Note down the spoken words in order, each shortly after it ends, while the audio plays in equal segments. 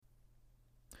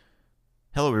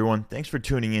Hello, everyone. Thanks for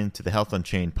tuning in to the Health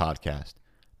Unchained podcast.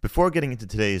 Before getting into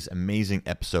today's amazing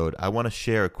episode, I want to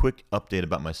share a quick update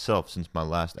about myself since my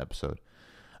last episode.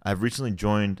 I've recently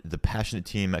joined the passionate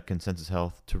team at Consensus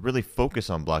Health to really focus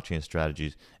on blockchain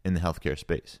strategies in the healthcare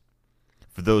space.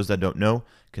 For those that don't know,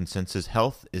 Consensus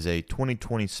Health is a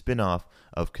 2020 spin-off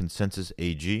of Consensus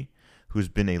AG, who's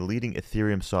been a leading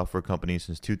Ethereum software company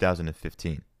since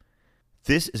 2015.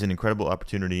 This is an incredible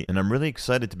opportunity, and I'm really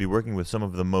excited to be working with some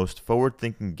of the most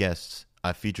forward-thinking guests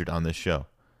I've featured on this show.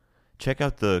 Check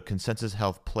out the Consensus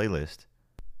Health playlist.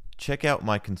 Check out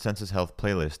my Consensus Health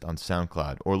playlist on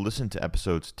SoundCloud, or listen to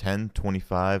episodes 10,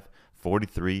 25,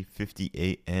 43,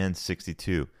 58, and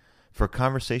 62 for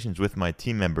conversations with my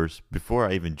team members before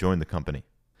I even joined the company.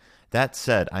 That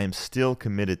said, I am still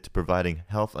committed to providing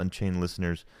Health Unchained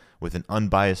listeners with an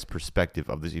unbiased perspective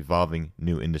of this evolving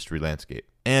new industry landscape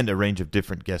and a range of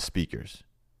different guest speakers.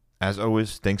 As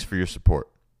always, thanks for your support.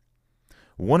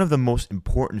 One of the most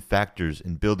important factors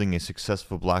in building a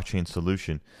successful blockchain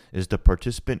solution is the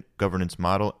participant governance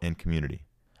model and community.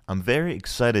 I'm very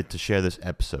excited to share this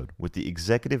episode with the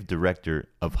executive director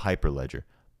of Hyperledger,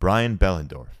 Brian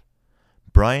Behlendorf.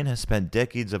 Brian has spent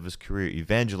decades of his career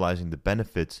evangelizing the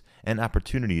benefits and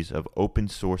opportunities of open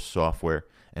source software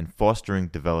and fostering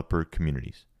developer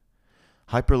communities.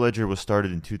 Hyperledger was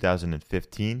started in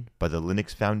 2015 by the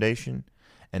Linux Foundation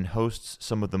and hosts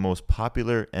some of the most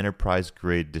popular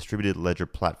enterprise-grade distributed ledger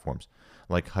platforms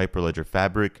like Hyperledger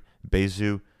Fabric,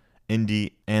 Besu,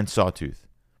 Indy, and Sawtooth.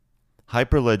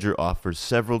 Hyperledger offers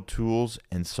several tools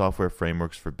and software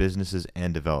frameworks for businesses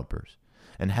and developers,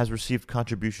 and has received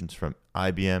contributions from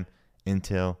IBM,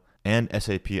 Intel, and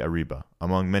SAP Ariba,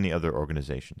 among many other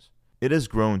organizations. It has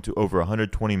grown to over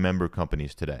 120 member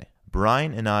companies today.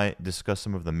 Brian and I discuss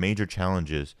some of the major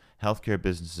challenges healthcare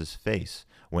businesses face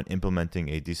when implementing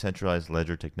a decentralized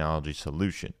ledger technology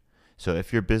solution. So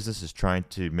if your business is trying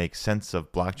to make sense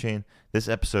of blockchain, this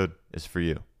episode is for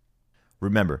you.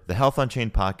 Remember, the Health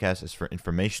Unchained podcast is for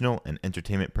informational and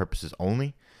entertainment purposes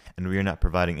only, and we are not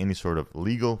providing any sort of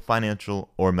legal,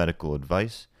 financial, or medical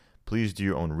advice. Please do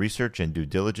your own research and due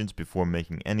diligence before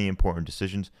making any important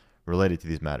decisions related to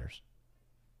these matters.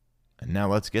 And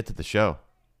now let's get to the show.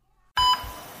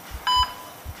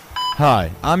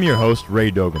 Hi, I'm your host, Ray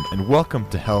Dogan, and welcome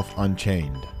to Health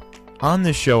Unchained. On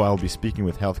this show, I will be speaking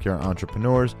with healthcare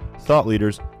entrepreneurs, thought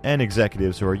leaders, and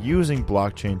executives who are using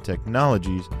blockchain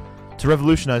technologies to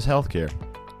revolutionize healthcare.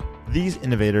 These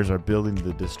innovators are building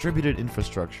the distributed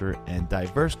infrastructure and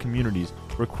diverse communities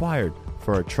required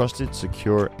for a trusted,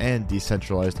 secure, and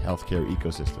decentralized healthcare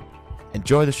ecosystem.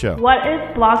 Enjoy the show. What is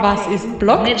blockchain? Was ist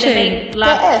Blockchain?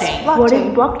 What is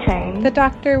blockchain? The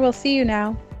doctor will see you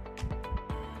now.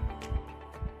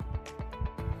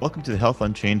 Welcome to the Health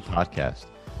Unchained podcast.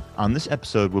 On this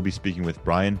episode, we'll be speaking with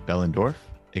Brian Behlendorf,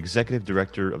 Executive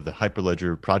Director of the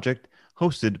Hyperledger project,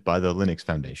 hosted by the Linux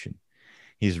Foundation.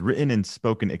 He's written and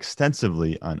spoken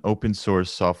extensively on open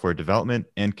source software development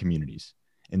and communities.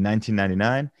 In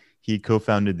 1999, he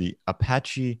co-founded the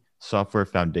Apache Software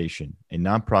Foundation, a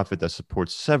nonprofit that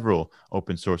supports several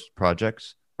open source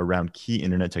projects around key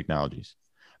internet technologies.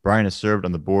 Brian has served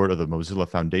on the board of the Mozilla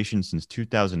Foundation since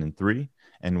 2003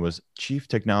 and was Chief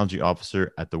Technology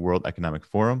Officer at the World Economic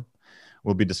Forum.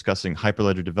 We'll be discussing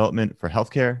Hyperledger development for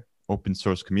healthcare, open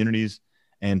source communities,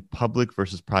 and public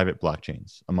versus private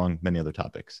blockchains, among many other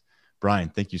topics. Brian,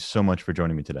 thank you so much for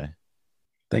joining me today.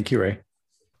 Thank you, Ray.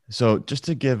 So just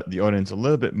to give the audience a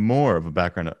little bit more of a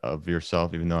background of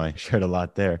yourself, even though I shared a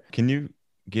lot there, can you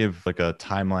give like a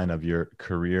timeline of your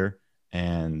career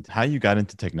and how you got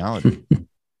into technology?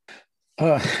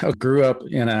 I grew up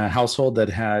in a household that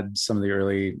had some of the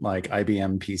early like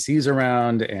IBM PCs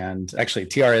around and actually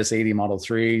TRS-80 Model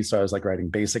 3. So I was like writing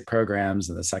basic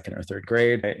programs in the second or third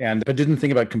grade but didn't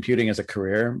think about computing as a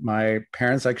career. My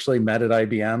parents actually met at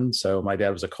IBM. So my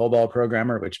dad was a COBOL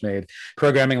programmer, which made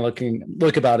programming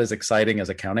look about as exciting as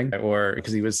accounting, or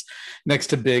because he was next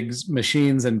to big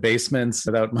machines and basements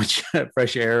without much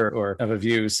fresh air or of a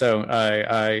view. So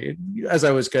I as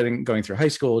I was going through high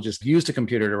school, just used a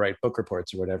computer to write book reports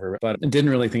or whatever, but didn't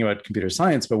really think about computer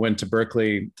science, but went to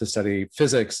Berkeley to study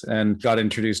physics and got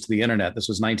introduced to the internet. This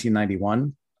was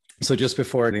 1991. So just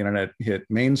before the internet hit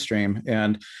mainstream,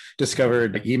 and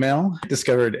discovered email,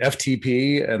 discovered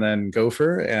FTP, and then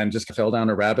Gopher, and just fell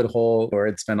down a rabbit hole where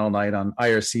I'd spent all night on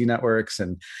IRC networks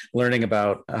and learning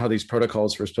about how these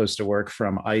protocols were supposed to work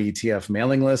from IETF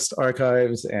mailing list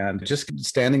archives, and just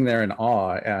standing there in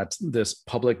awe at this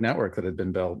public network that had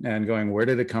been built and going, where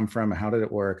did it come from? How did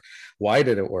it work? Why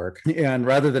did it work? And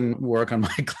rather than work on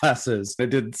my classes, I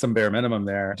did some bare minimum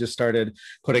there, just started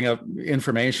putting up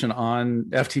information on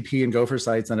FTP WP and Gopher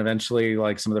sites, and eventually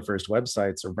like some of the first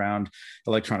websites around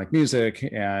electronic music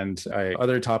and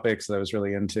other topics that I was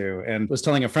really into. And was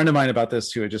telling a friend of mine about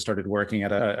this who had just started working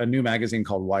at a new magazine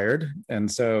called Wired. And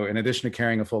so in addition to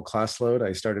carrying a full class load,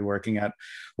 I started working at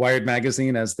Wired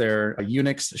magazine as their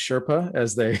Unix Sherpa,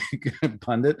 as they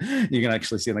pundit. You can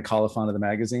actually see in the colophon of the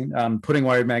magazine, putting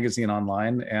Wired magazine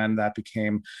online. And that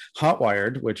became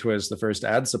Hotwired, which was the first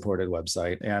ad-supported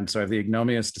website. And so I have the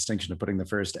ignominious distinction of putting the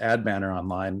first ad banner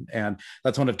online. And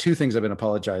that's one of two things I've been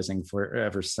apologizing for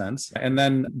ever since. And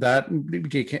then that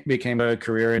became a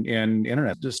career in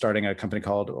internet, just starting a company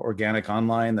called Organic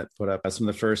Online that put up some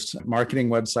of the first marketing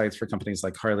websites for companies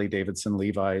like Harley Davidson,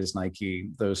 Levi's, Nike,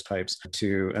 those types,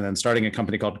 and then starting a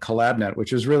company called CollabNet,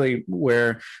 which is really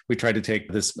where we tried to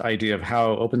take this idea of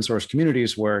how open source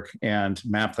communities work and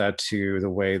map that to the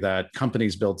way that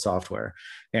companies build software.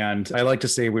 And I like to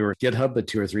say we were GitHub, but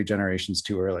 2 or 3 generations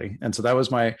too early. And so that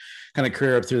was my kind of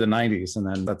career up through the 90s. And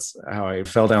then that's how I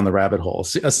fell down the rabbit hole,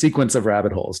 a sequence of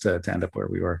rabbit holes to end up where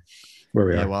we are.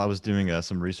 While I was doing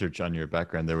some research on your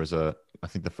background, there was I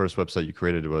think the first website you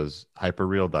created was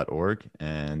hyperreal.org.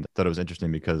 And I thought it was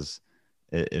interesting because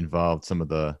it involved some of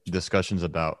the discussions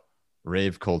about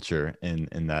rave culture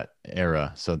in that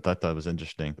era. So I thought that was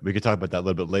interesting. We could talk about that a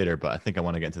little bit later, but I think I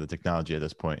want to get into the technology at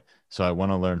this point. So I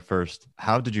want to learn first,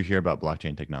 how did you hear about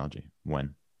blockchain technology?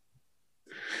 When?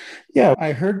 Yeah,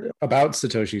 I heard about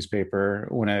Satoshi's paper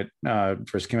when it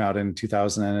first came out in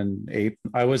 2008.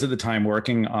 I was at the time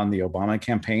working on the Obama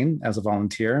campaign as a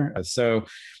volunteer, so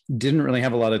didn't really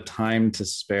have a lot of time to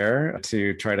spare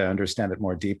to try to understand it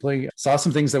more deeply. Saw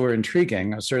some things that were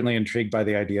intriguing. I was certainly intrigued by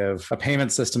the idea of a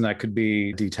payment system that could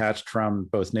be detached from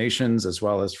both nations as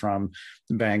well as from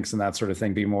banks and that sort of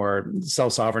thing, be more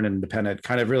self-sovereign and independent,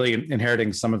 kind of really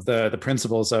inheriting some of the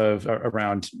principles of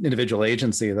around individual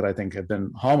agency that I think have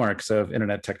been hallmarks of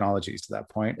internet technologies to that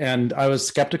point. And I was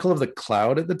skeptical of the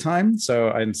cloud at the time.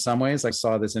 So in some ways, I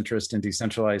saw this interest in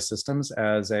decentralized systems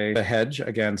as a hedge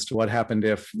against what happened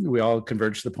if we all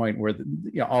converged to the point where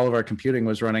all of our computing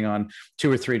was running on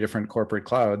 2 or 3 different corporate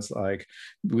clouds. Like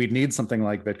we'd need something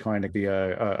like Bitcoin to be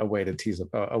a way to tease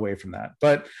away from that.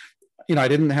 But I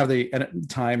didn't have the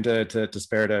time to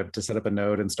spare to set up a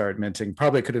node and start minting.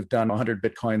 Probably could have done 100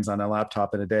 Bitcoins on a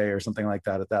laptop in a day or something like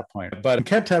that at that point. But I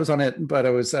kept tabs on it, but I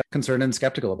was concerned and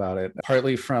skeptical about it,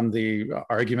 partly from the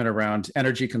argument around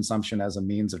energy consumption as a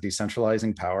means of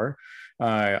decentralizing power.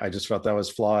 I just felt that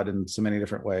was flawed in so many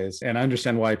different ways, and I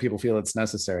understand why people feel it's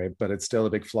necessary, but it's still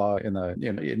a big flaw in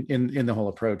the whole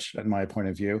approach, in my point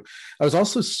of view. I was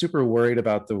also super worried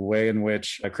about the way in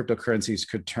which cryptocurrencies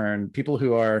could turn people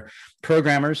who are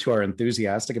programmers, who are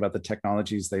enthusiastic about the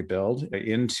technologies they build,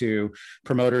 into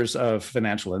promoters of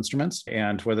financial instruments,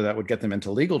 and whether that would get them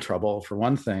into legal trouble, for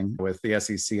one thing, with the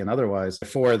SEC and otherwise,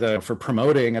 for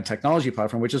promoting a technology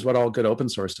platform, which is what all good open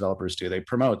source developers do. They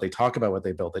promote, they talk about what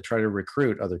they built, they try to recruit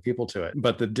other people to it.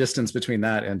 But the distance between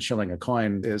that and shilling a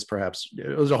coin is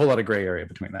there's a whole lot of gray area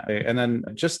between that. And then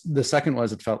just the second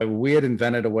was, it felt like we had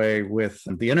invented a way with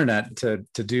the internet to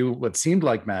do what seemed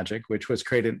like magic, which was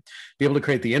be able to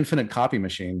create the infinite copy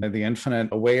machine,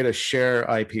 a way to share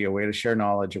IP, a way to share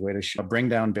knowledge, a way to bring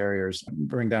down barriers,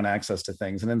 bring down access to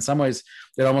things. And in some ways,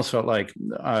 it almost felt like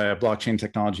blockchain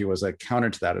technology was a counter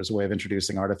to that. It was a way of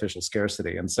introducing artificial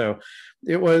scarcity. And so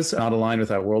it was not aligned with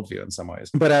that worldview in some ways.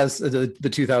 But as the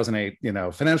 2008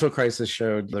 financial crisis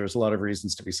showed, there's a lot of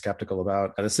reasons to be skeptical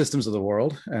about the systems of the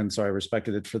world. And so I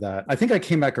respected it for that. I think I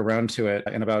came back around to it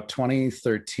in about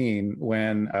 2013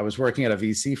 when I was working at a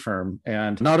VC firm.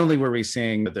 And not only were we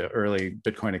seeing the early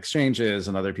Bitcoin exchanges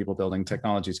and other people building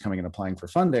technologies coming and applying for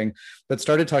funding, but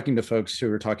started talking to folks who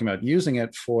were talking about using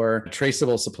it for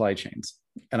traceable supply chains.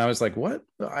 And I was like, what?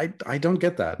 I don't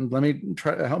get that. Let me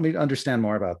help me understand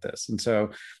more about this. And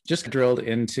so just drilled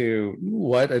into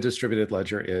what a distributed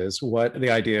ledger is, what the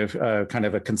idea of kind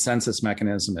of a consensus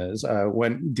mechanism is,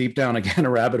 went deep down again, a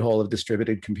rabbit hole of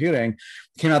distributed computing,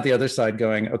 came out the other side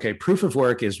going, okay, proof of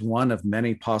work is one of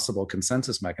many possible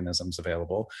consensus mechanisms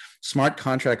available. Smart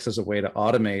contracts as a way to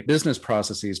automate business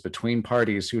processes between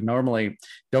parties who normally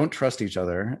don't trust each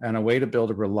other, and a way to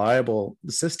build a reliable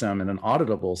system and an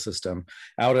auditable system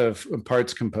out of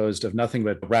parts composed of nothing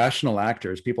but rational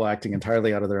actors, people acting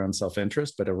entirely out of their own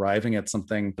self-interest, but arriving at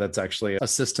something that's actually a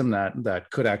system that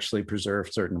could actually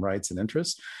preserve certain rights and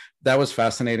interests. That was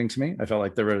fascinating to me. I felt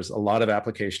like there was a lot of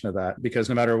application of that because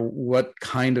no matter what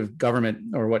kind of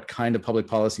government or what kind of public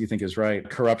policy you think is right,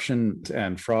 corruption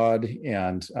and fraud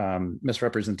and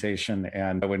misrepresentation,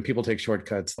 and when people take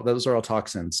shortcuts, those are all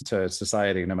toxins to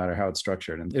society, no matter how it's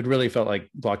structured. And it really felt like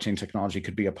blockchain technology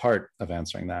could be a part of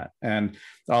answering that. And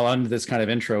I'll end this kind of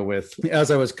intro with,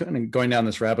 as I was kind of going down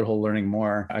this rabbit hole, learning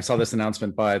more, I saw this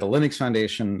announcement by the Linux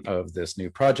Foundation of this new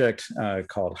project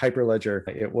called Hyperledger.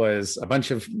 It was a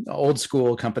bunch of old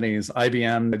school companies,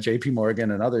 IBM, JP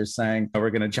Morgan, and others saying, we're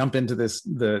going to jump into this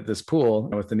pool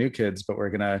with the new kids, but we're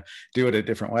going to do it a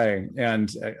different way.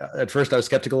 And at first I was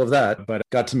skeptical of that, but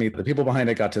got to meet the people behind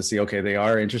it, got to see, okay, they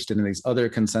are interested in these other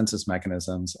consensus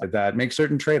mechanisms that make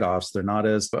certain trade-offs. They're not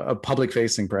as public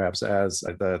facing perhaps as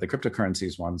the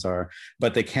cryptocurrencies ones are,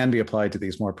 but they can be applied to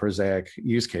these more prosaic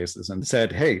use cases. And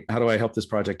said, hey, how do I help this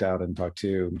project out? And talked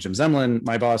to Jim Zemlin,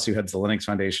 my boss who heads the Linux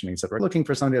Foundation. He said, we're looking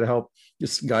for somebody to help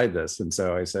just guide this. And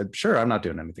so I said, sure, I'm not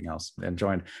doing anything else, and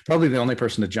joined. Probably the only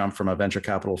person to jump from a venture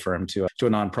capital firm to a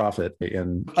nonprofit,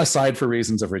 aside for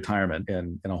reasons of retirement,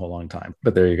 in a whole long time.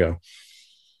 But there you go.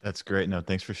 That's great. No,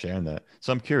 thanks for sharing that.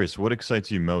 So I'm curious, what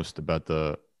excites you most about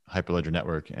the Hyperledger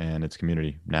network and its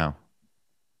community now?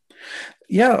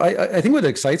 Yeah, I think what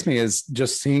excites me is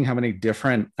just seeing how many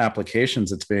different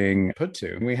applications it's being put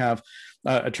to. We have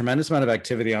a tremendous amount of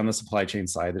activity on the supply chain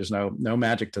side. There's no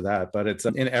magic to that, but it's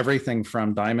in everything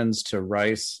from diamonds to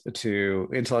rice to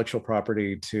intellectual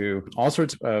property to all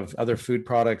sorts of other food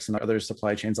products and other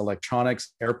supply chains,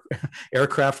 electronics,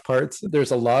 aircraft parts.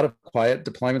 There's a lot of quiet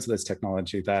deployments of this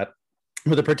technology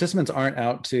where the participants aren't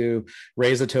out to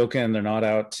raise a token, they're not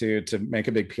out to make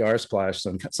a big PR splash.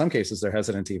 So in some cases, they're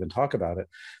hesitant to even talk about it.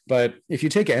 But if you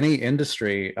take any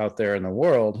industry out there in the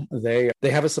world, they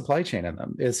have a supply chain in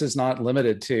them. This is not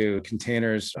limited to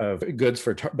containers of goods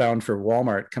bound for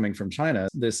Walmart coming from China.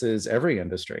 This is every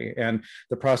industry. And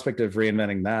the prospect of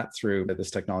reinventing that through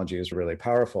this technology is really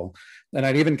powerful. And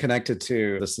I'd even connect it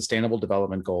to the Sustainable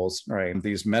Development Goals, right?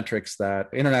 These metrics that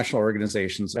international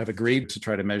organizations have agreed to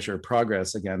try to measure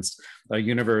progress against a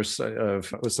universe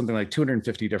with something like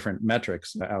 250 different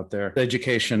metrics out there. The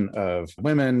education of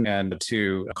women and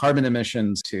to carbon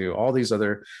emissions to all these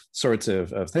other sorts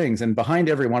of things. And behind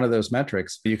every one of those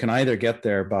metrics, you can either get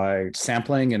there by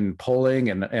sampling and polling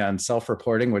and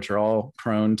self-reporting, which are all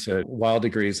prone to wild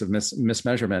degrees of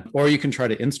mismeasurement, or you can try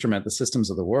to instrument the systems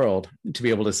of the world to be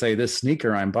able to say, this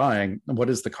sneaker I'm buying, what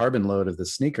is the carbon load of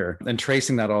this sneaker? And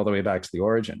tracing that all the way back to the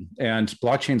origin. And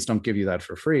blockchains don't give you that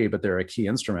for free, but they're a key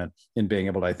instrument in being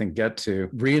able to, I think, get to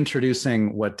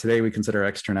reintroducing what today we consider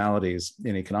externalities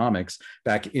in economics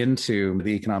back into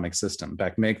the economic system,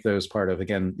 make those part of,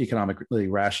 again, economically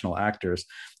rational actors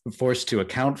forced to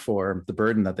account for the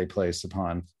burden that they place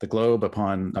upon the globe,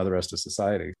 upon the rest of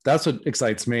society. That's what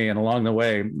excites me. And along the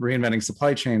way, reinventing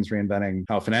supply chains, reinventing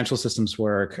how financial systems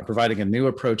work, providing a new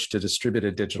approach to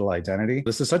distributed digital identity.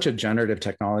 This is such a generative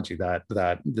technology that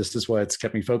this is what's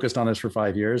kept me focused on this for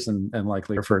 5 years and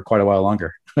likely for quite a while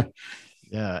longer.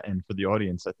 Yeah. And for the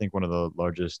audience, I think one of the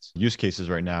largest use cases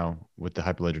right now with the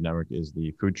Hyperledger network is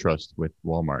the food trust with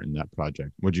Walmart in that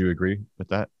project. Would you agree with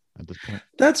that at this point?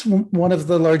 That's one of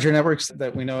the larger networks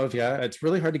that we know of. Yeah, it's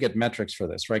really hard to get metrics for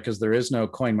this, right? Because there is no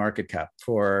coin market cap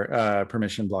for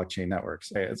permission blockchain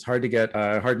networks. It's hard to get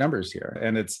hard numbers here.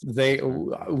 And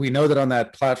we know that on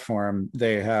that platform,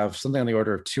 they have something on the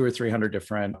order of 200 or 300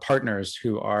 different partners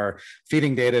who are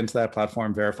feeding data into that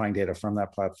platform, verifying data from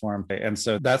that platform. And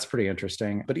so that's pretty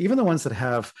interesting. But even the ones that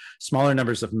have smaller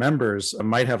numbers of members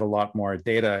might have a lot more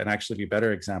data and actually be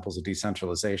better examples of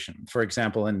decentralization. For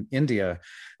example, in India,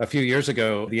 a few years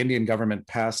ago, the Indian government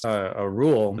passed a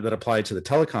rule that applied to the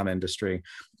telecom industry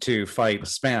to fight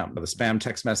spam, the spam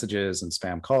text messages and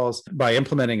spam calls, by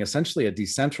implementing essentially a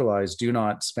decentralized do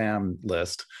not spam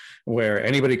list where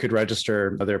anybody could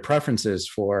register their preferences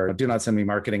for do not send me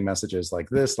marketing messages like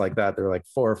this, like that. There were like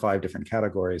 4 or 5 different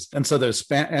categories. And so those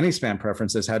any spam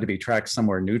preferences had to be tracked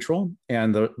somewhere neutral.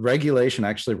 And the regulation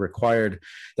actually required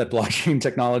that blockchain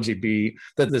technology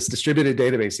that this distributed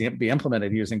database be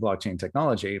implemented using blockchain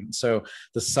technology. So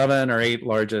the 7 or 8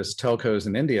 largest telcos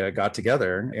in India got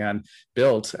together and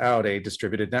built out a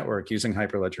distributed network using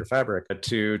Hyperledger Fabric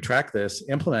to track this,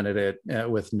 implemented it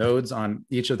with nodes on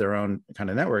each of their own kind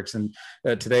of networks. And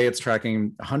today it's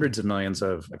tracking hundreds of millions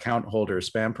of account holder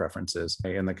spam preferences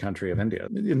in the country of India.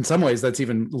 In some ways, that's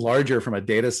even larger from a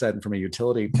data set and from a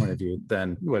utility point of view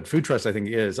than what Food Trust, I think,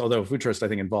 is. Although Food Trust, I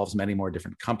think, involves many more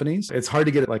different companies. It's hard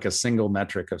to get like a single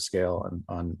metric of scale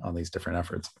on these different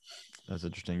efforts. That's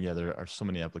interesting. Yeah, there are so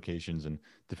many applications and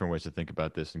different ways to think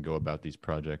about this and go about these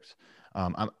projects.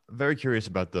 I'm very curious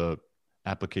about the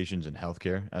applications in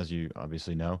healthcare, as you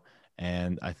obviously know.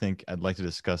 And I think I'd like to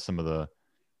discuss some of the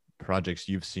projects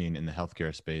you've seen in the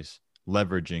healthcare space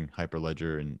leveraging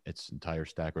Hyperledger and its entire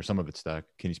stack or some of its stack.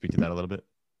 Can you speak to that a little bit?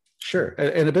 Sure.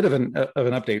 And a bit of an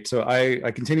update. So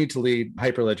I continue to lead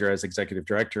Hyperledger as executive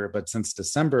director, but since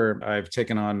December, I've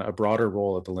taken on a broader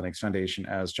role at the Linux Foundation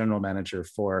as general manager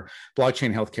for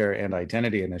blockchain, healthcare, and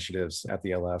identity initiatives at the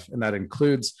LF. And that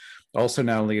includes also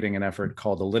now leading an effort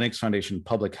called the Linux Foundation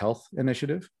Public Health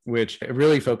Initiative, which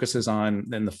really focuses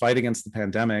on in the fight against the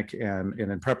pandemic and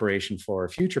in preparation for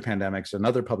future pandemics and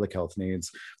other public health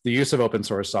needs, the use of open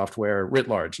source software writ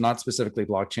large, not specifically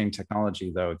blockchain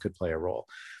technology, though it could play a role.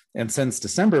 And since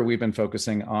December, we've been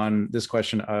focusing on this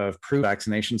question of proof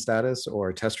vaccination status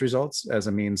or test results as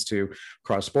a means to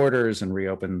cross borders and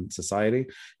reopen society.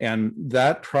 And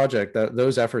that project,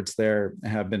 those efforts there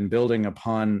have been building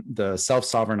upon the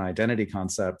self-sovereign identity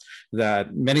concept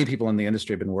that many people in the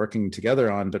industry have been working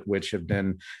together on, but which have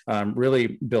been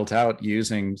really built out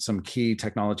using some key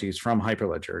technologies from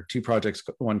Hyperledger. Two projects,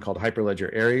 one called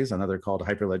Hyperledger Aries, another called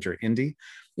Hyperledger Indy.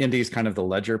 Indy is kind of the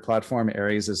ledger platform.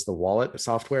 Aries is the wallet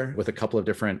software with a couple of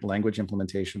different language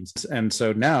implementations. And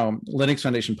so now Linux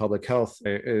Foundation Public Health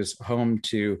is home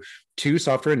to two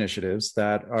software initiatives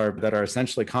that are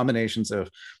essentially combinations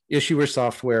of issuer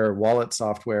software, wallet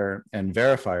software, and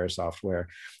verifier software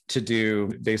to do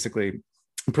basically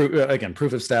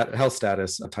proof of health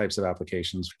status types of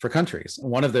applications for countries.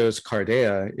 One of those,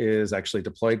 Cardea, is actually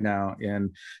deployed now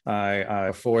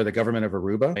for the government of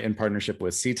Aruba in partnership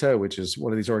with CETA, which is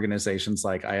one of these organizations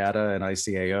like IATA and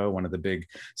ICAO, one of the big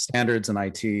standards and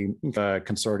IT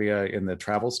consortia in the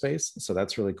travel space. So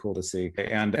that's really cool to see.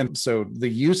 And so the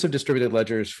use of distributed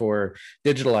ledgers for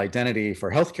digital identity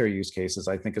for healthcare use cases,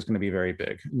 I think, is going to be very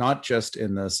big, not just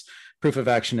in this proof of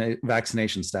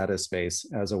vaccination status space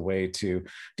as a way to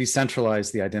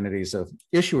decentralize the identities of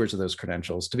issuers of those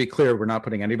credentials. To be clear, we're not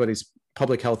putting anybody's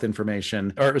public health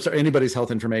information or anybody's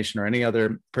health information or any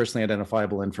other personally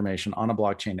identifiable information on a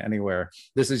blockchain anywhere.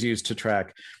 This is used to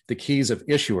track the keys of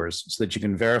issuers so that you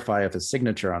can verify if a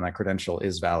signature on that credential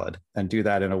is valid and do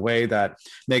that in a way that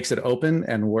makes it open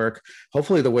and work,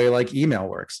 hopefully the way like email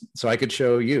works. So I could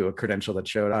show you a credential that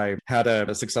showed I had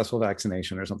a successful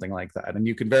vaccination or something like that, and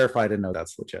you can verify to know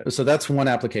that's legit. So that's one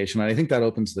application. And I think that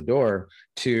opens the door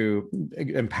to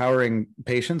empowering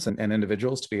patients and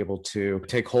individuals to be able to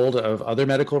take hold of other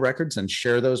medical records and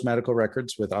share those medical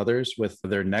records with others, with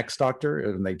their next doctor,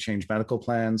 and they change medical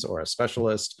plans or a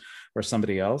specialist or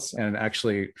somebody else, and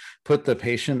actually put the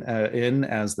patient in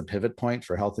as the pivot point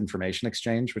for health information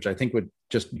exchange, which I think would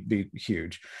just be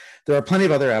huge. There are plenty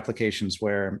of other applications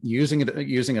where using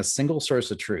a single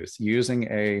source of truth, using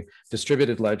a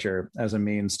distributed ledger as a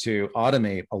means to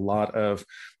automate a lot of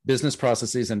business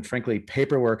processes and frankly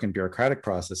paperwork and bureaucratic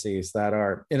processes that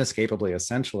are inescapably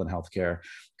essential in healthcare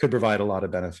could provide a lot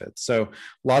of benefits. So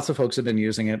lots of folks have been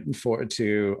using it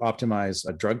to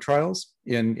optimize drug trials.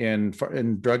 In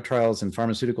drug trials and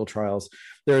pharmaceutical trials,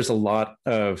 there's a lot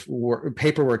of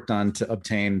paperwork done to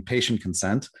obtain patient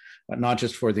consent, not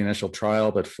just for the initial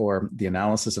trial, but for the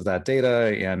analysis of that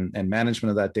data and management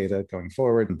of that data going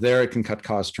forward. There, it can cut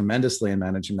costs tremendously in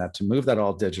managing that, to move that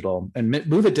all digital and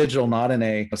move it digital, not in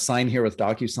a sign here with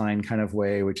DocuSign kind of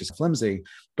way, which is flimsy,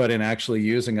 but in actually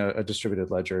using a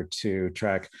distributed ledger to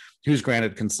track who's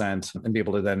granted consent and be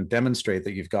able to then demonstrate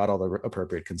that you've got all the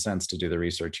appropriate consents to do the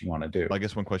research you want to do. I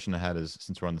guess one question I had is,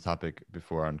 since we're on the topic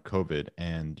before on COVID,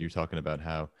 and you're talking about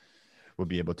how we'll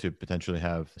be able to potentially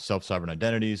have self-sovereign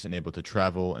identities and able to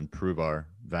travel and prove our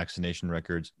vaccination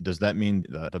records, does that mean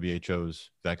the WHO's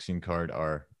vaccine card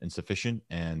are insufficient?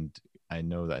 And I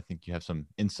know that I think you have some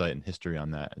insight and history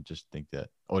on that. I just think that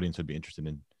audience would be interested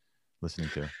in listening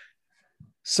to.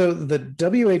 So the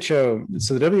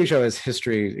WHO has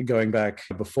history going back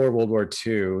before World War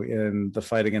II in the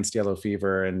fight against yellow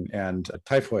fever and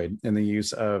typhoid, in the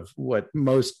use of what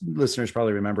most listeners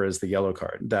probably remember as the yellow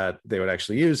card that they would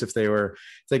actually use if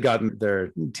they'd gotten their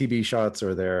TB shots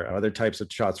or their other types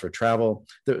of shots for travel.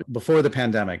 Before the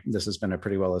pandemic, this has been a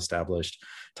pretty well established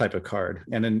type of card.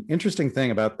 And an interesting thing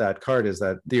about that card is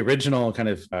that the original kind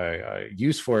of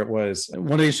use for it was,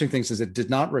 one of the interesting things is it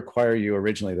did not require you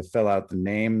originally to fill out the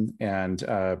name and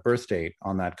birth date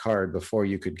on that card before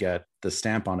you could get the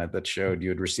stamp on it that showed you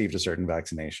had received a certain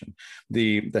vaccination.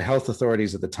 The health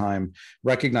authorities at the time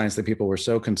recognized that people were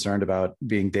so concerned about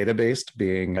being data-based,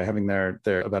 having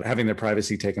their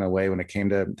privacy taken away when it came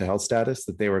to health status,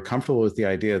 that they were comfortable with the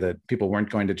idea that people weren't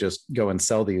going to just go and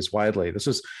sell these widely. This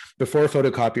was before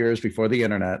photocopiers, before the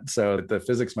internet, so the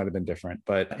physics might have been different.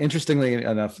 But interesting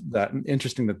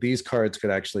that these cards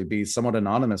could actually be somewhat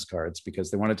anonymous cards,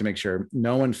 because they wanted to make sure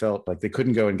no one felt like they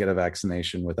couldn't go and get a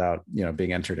vaccination without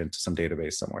being entered into some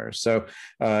database somewhere. So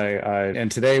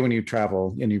and today when you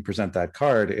travel and you present that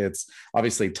card, it's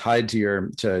obviously tied to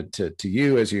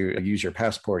you as you use your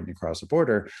passport and you cross a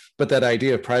border. But that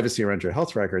idea of privacy around your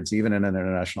health records, even in an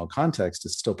international context,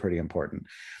 is still pretty important.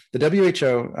 The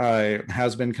WHO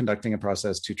has been conducting a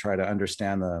process to try to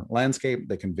understand the landscape.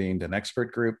 They convened an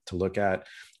expert group to look at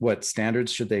what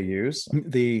standards should they use.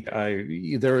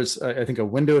 There was, I think, a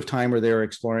window of time where they were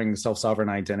exploring self-sovereign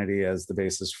identity as the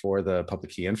basis for the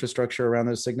public key infrastructure around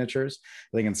those signatures.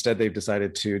 I think instead they've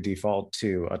decided to default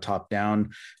to a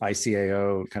top-down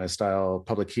ICAO kind of style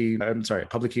public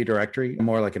key directory,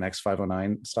 more like an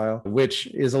X509 style, which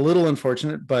is a little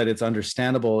unfortunate, but it's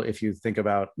understandable if you think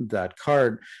about that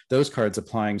card. Those cards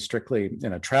applying strictly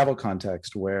in a travel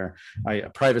context where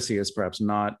privacy is perhaps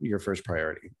not your first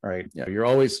priority, right?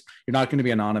 You're not going to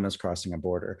be anonymous crossing a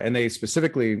border. And they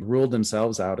specifically ruled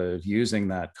themselves out of using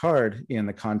that card in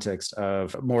the context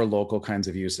of more local kinds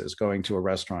of uses, going to a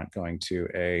restaurant, going to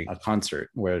a concert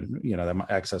where, the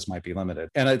access might be limited.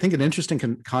 And I think an interesting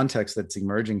context that's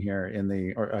emerging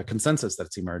here or a consensus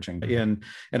that's emerging in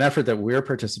an effort that we're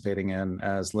participating in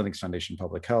as Linux Foundation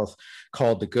Public Health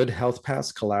called the Good Health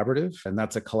Pass Collaborative. And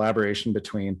that's a collaboration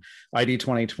between ID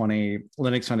 2020,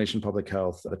 Linux Foundation Public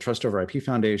Health, the Trust Over IP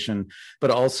Foundation,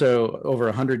 but also over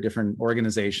 100 different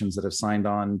organizations that have signed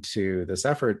on to this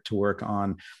effort to work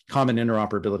on common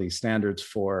interoperability standards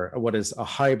for what is a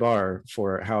high bar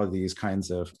for how these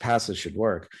kinds of passes should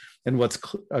work. And what's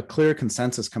a clear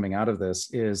consensus coming out of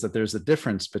this is that there's a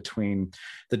difference between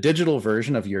the digital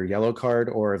version of your yellow card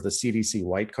or of the CDC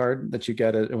white card that you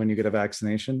get when you get a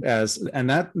vaccination, and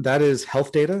that is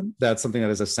health data. That's something that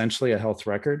is essentially a health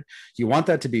record. You want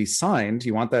that to be signed.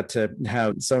 You want that to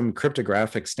have some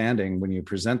cryptographic standing when you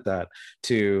present that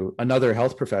to another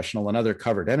health professional, another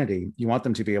covered entity. You want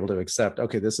them to be able to accept,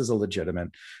 okay, this is a legitimate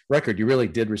record. You really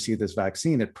did receive this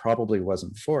vaccine. It probably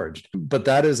wasn't forged. But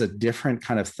that is a different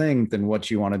kind of thing than what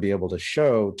you want to be able to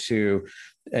show to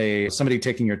somebody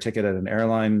taking your ticket at an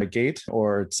airline gate,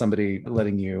 or somebody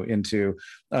letting you into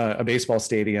a baseball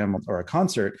stadium or a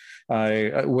concert,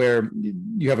 where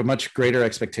you have a much greater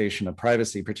expectation of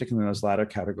privacy, particularly in those latter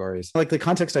categories. Like the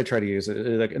context I try to use,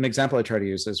 like an example I try to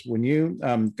use is when you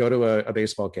go to a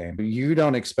baseball game, you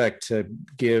don't expect to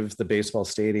give the baseball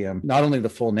stadium not only the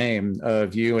full name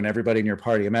of you and everybody in your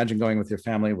party. Imagine going with your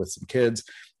family with some kids.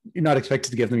 You're not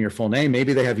expected to give them your full name.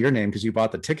 Maybe they have your name because you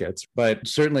bought the tickets, but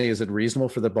certainly is it reasonable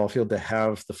for the ball field to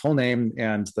have the full name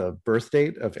and the birth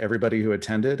date of everybody who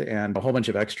attended and a whole bunch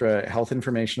of extra health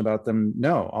information about them?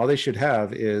 No, all they should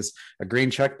have is a green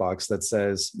checkbox that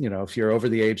says, if you're over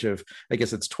the age of, I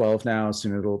guess it's 12 now,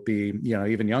 soon it'll be,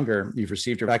 even younger, you've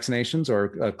received your vaccinations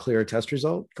or a clear test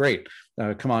result. Great.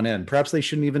 Come on in. Perhaps they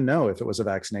shouldn't even know if it was a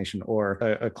vaccination or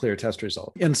a clear test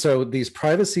result. And so these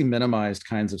privacy minimized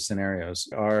kinds of scenarios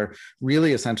are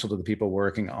really essential to the people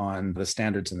working on the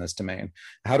standards in this domain.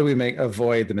 How do we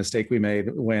avoid the mistake we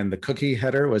made when the cookie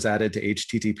header was added to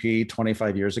HTTP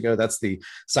 25 years ago? That's the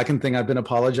second thing I've been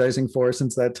apologizing for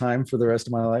since that time for the rest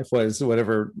of my life, was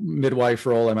whatever midwife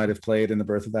role I might have played in the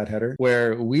birth of that header,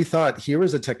 where we thought here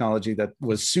was a technology that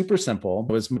was super simple,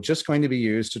 was just going to be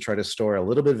used to try to store a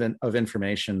little bit of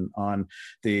information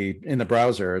in the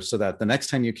browser, so that the next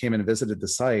time you came and visited the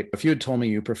site, if you had told me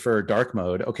you prefer dark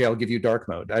mode, okay, I'll give you dark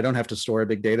mode. I don't have to store a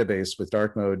big database with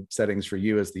dark mode settings for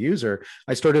you as the user.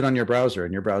 I stored it on your browser,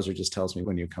 and your browser just tells me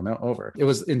when you come over. It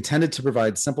was intended to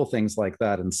provide simple things like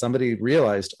that. And somebody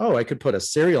realized, oh, I could put a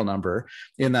serial number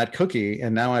in that cookie,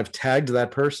 and now I've tagged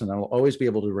that person. I'll always be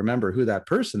able to remember who that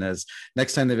person is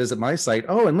next time they visit my site.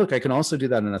 Oh, and look, I can also do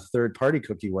that in a third-party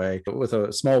cookie way with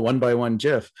a small 1x1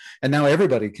 GIF. And now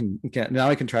everybody now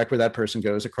I can track where that person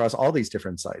goes across all these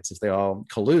different sites if they all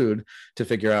collude to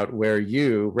figure out where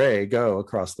you, Ray, go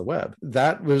across the web.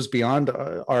 That was beyond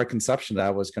our conception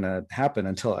that was going to happen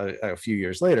until a few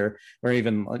years later, or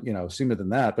even sooner than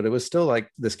that. But it was still like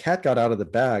this cat got out of the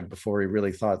bag before we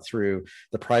really thought through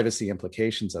the privacy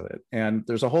implications of it. And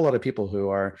there's a whole lot of people who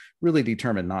are really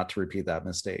determined not to repeat that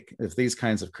mistake. If these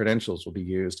kinds of credentials will be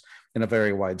used in a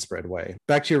very widespread way.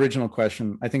 Back to your original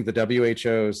question, I think the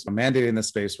WHO's mandate in this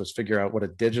space was figure out what a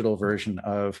digital version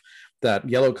of that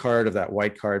yellow card, of that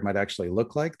white card might actually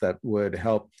look like that would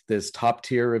help this top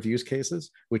tier of use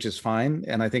cases, which is fine.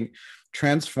 And I think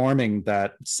transforming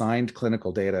that signed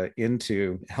clinical data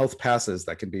into health passes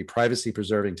that can be privacy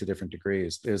preserving to different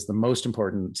degrees is the most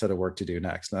important set of work to do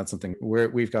next. And that's something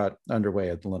we've got underway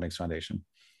at the Linux Foundation.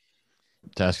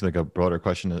 To ask like a broader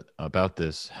question about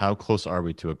this, how close are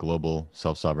we to a global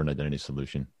self-sovereign identity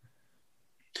solution?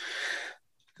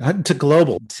 To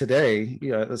global today,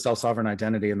 the self-sovereign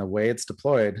identity and the way it's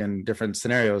deployed in different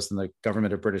scenarios in the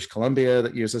government of British Columbia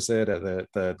that uses it,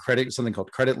 the credit, something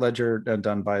called Credit Ledger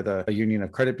done by the Union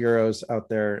of Credit Bureaus out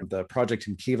there, the project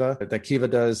in Kiva that Kiva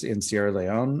does in Sierra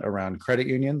Leone around credit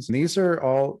unions. And these are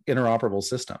all interoperable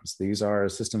systems. These are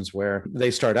systems where they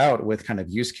start out with kind of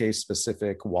use case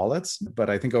specific wallets,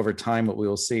 but I think over time what we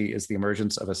will see is the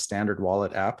emergence of a standard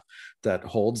wallet app that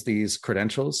holds these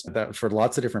credentials that for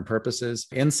lots of different purposes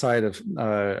inside of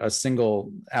a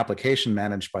single application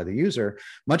managed by the user,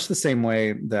 much the same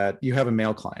way that you have a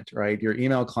mail client, right? Your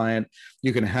email client,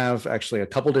 you can have actually a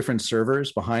couple different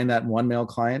servers behind that one mail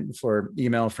client for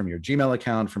email from your Gmail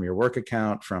account, from your work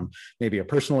account, from maybe a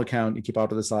personal account you keep out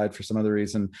to the side for some other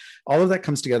reason. All of that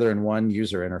comes together in one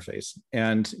user interface.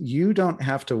 And you don't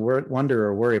have to wonder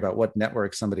or worry about what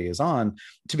network somebody is on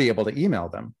to be able to email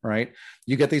them, right?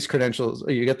 You get these credentials,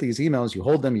 you get these emails, you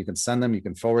hold them, you can send them, you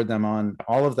can forward them on.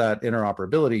 All of that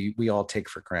interoperability we all take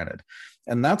for granted.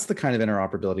 And that's the kind of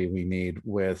interoperability we need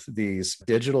with these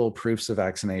digital proofs of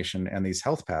vaccination and these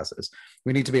health passes.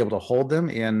 We need to be able to hold them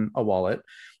in a wallet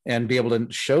and be able to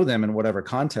show them in whatever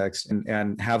context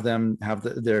and have them have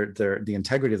the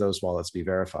integrity of those wallets be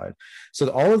verified. So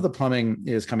all of the plumbing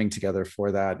is coming together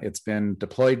for that. It's been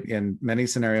deployed in many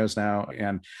scenarios now.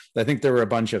 And I think there were a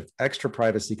bunch of extra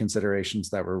privacy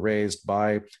considerations that were raised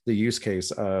by the use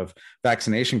case of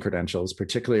vaccination credentials,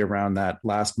 particularly around that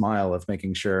last mile of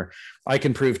making sure I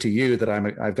can prove to you that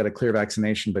I've got a clear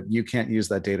vaccination, but you can't use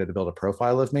that data to build a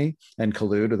profile of me and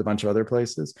collude with a bunch of other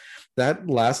places. That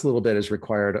last little bit is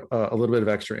required a little bit of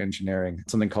extra engineering,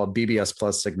 something called BBS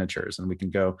plus signatures, and we can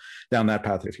go down that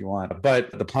path if you want.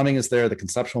 But the plumbing is there, the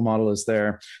conceptual model is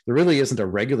there. There really isn't a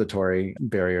regulatory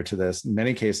barrier to this. In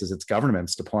many cases, it's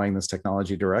governments deploying this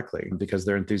technology directly because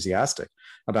they're enthusiastic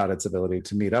about its ability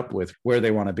to meet up with where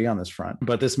they want to be on this front.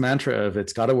 But this mantra of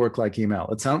it's got to work like email,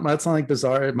 might sound like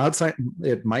bizarre.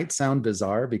 It might sound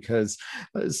bizarre because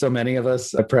so many of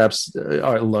us perhaps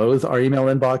loathe our email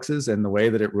inboxes and the way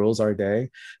that it rules our day.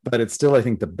 But it's still, I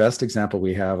think, the best example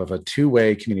we have of a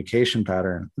two-way communication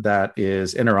pattern that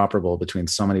is interoperable between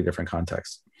so many different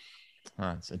contexts.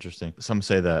 That's interesting. Some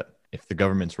say that if the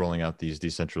government's rolling out these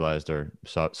decentralized or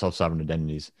self-sovereign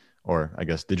identities, or I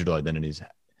guess digital identities,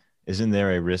 isn't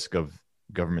there a risk of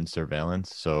government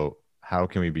surveillance? So how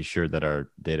can we be sure that our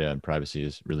data and privacy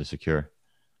is really secure?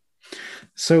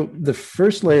 So the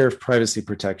first layer of privacy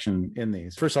protection in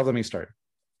these, first off, let me start.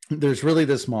 There's really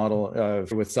this model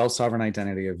of with self-sovereign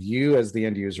identity of you as the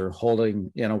end user holding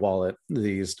in a wallet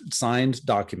these signed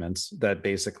documents that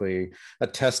basically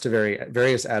attest to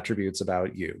various attributes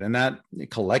about you. And that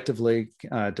collectively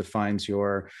defines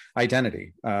your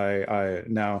identity.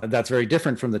 Now, that's very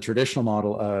different from the traditional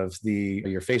model of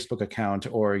your Facebook account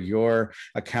or your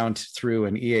account through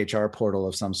an EHR portal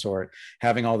of some sort,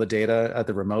 having all the data at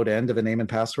the remote end of a name and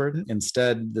password.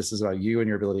 Instead, this is about you and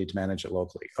your ability to manage it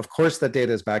locally. Of course, that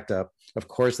data is backed up. Of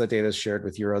course, that data is shared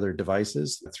with your other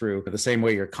devices through the same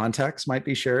way your contacts might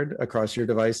be shared across your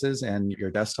devices and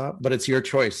your desktop, but it's your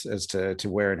choice as to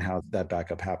where and how that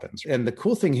backup happens. And the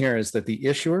cool thing here is that the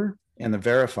issuer and the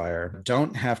verifier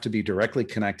don't have to be directly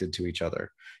connected to each other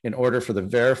in order for the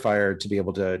verifier to be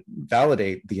able to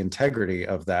validate the integrity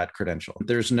of that credential.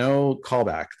 There's no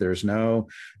callback. There's no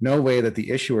way that the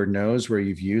issuer knows where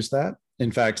you've used that.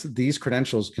 In fact, these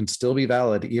credentials can still be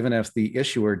valid even if the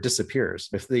issuer disappears.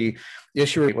 If the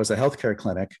issuer was a healthcare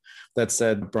clinic that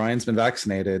said, Brian's been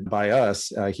vaccinated by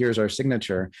us, here's our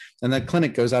signature, and that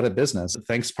clinic goes out of business,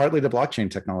 thanks partly to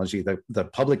blockchain technology, the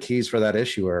public keys for that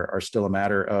issuer are still a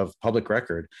matter of public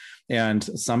record. And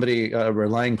somebody, a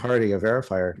relying party, a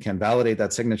verifier, can validate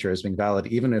that signature as being valid,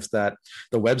 even if the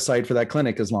website for that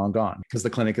clinic is long gone, because the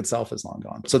clinic itself is long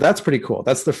gone. So that's pretty cool.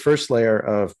 That's the first layer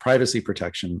of privacy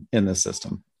protection in this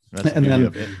system. That's the And beauty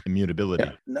then of immutability.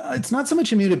 yeah, no, it's not so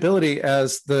much immutability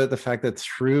as the fact that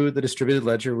through the distributed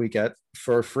ledger we get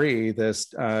for free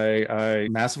this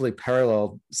massively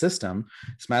parallel system,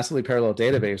 this massively parallel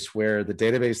database where the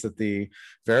database that the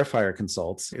verifier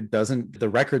consults, the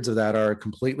records of that are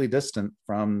completely distant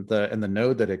from the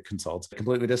node that it consults,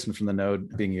 completely distant from the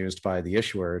node being used by the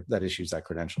issuer that issues that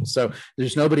credential. So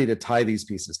there's nobody to tie these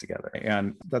pieces together,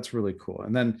 and that's really cool.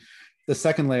 And then the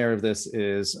second layer of this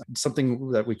is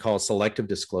something that we call selective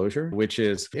disclosure, which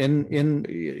is in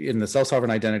the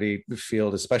self-sovereign identity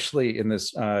field, especially in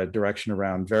this direction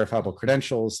around verifiable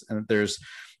credentials. And there's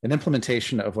an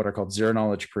implementation of what are called zero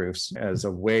knowledge proofs as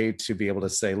a way to be able to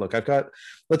say, look,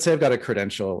 let's say I've got a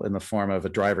credential in the form of a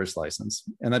driver's license,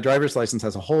 and that driver's license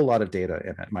has a whole lot of data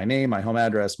in it: my name, my home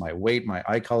address, my weight, my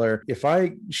eye color. If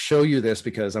I show you this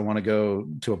because I want to go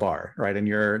to a bar, right, and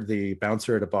you're the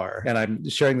bouncer at a bar, and I'm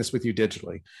sharing this with you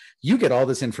digitally, you get all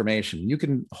this information. You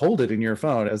can hold it in your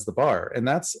phone as the bar, and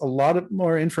that's a lot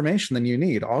more information than you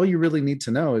need. All you really need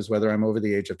to know is whether I'm over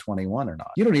the age of 21 or not.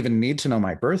 You don't even need to know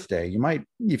my birthday. You might,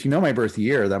 if you know my birth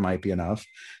year, that might be enough,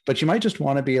 but you might just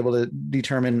want to be able to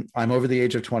determine I'm over the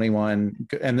age of 21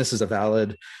 and this is a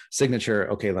valid signature.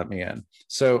 Okay, let me in.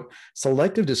 So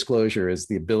selective disclosure is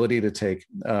the ability to take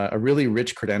a really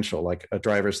rich credential like a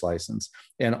driver's license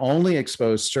and only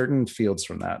expose certain fields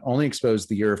from that, only expose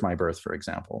the year of my birth, for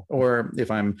example. Or if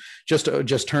I'm just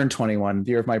turned 21, the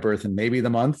year of my birth and maybe the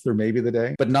month or maybe the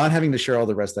day, but not having to share all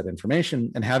the rest of that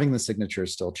information and having the signature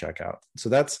still check out. So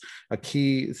that's a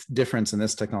key difference in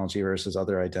this technology versus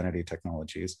other identity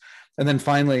technologies. And then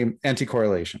finally,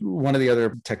 anti-correlation. One of the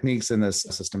other techniques in this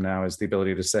system now is the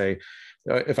ability to say,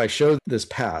 if I show this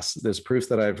pass, this proof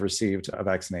that I've received a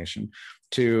vaccination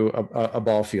to a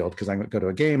ball field, because I go to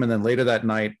a game, and then later that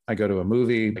night I go to a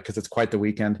movie because it's quite the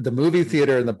weekend, the movie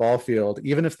theater and the ball field,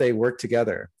 even if they work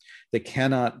together, they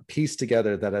cannot piece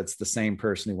together that it's the same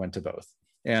person who went to both.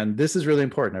 And this is really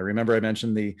important. I remember I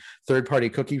mentioned the third-party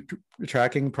cookie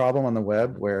tracking problem on the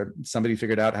web, where somebody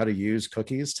figured out how to use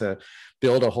cookies to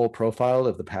build a whole profile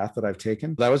of the path that I've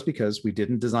taken. That was because we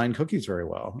didn't design cookies very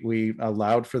well. We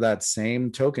allowed for that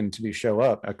same token to show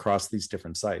up across these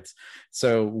different sites.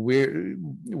 So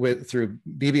through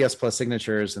BBS plus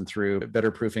signatures and through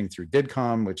better proofing through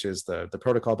DIDCOM, which is the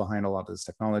protocol behind a lot of this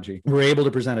technology, we're able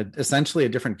to present essentially a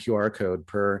different QR code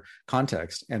per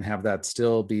context and have that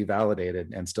still be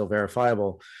validated and still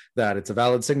verifiable that it's a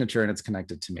valid signature and it's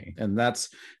connected to me. And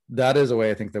that is a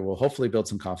way I think that will hopefully build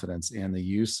some confidence in the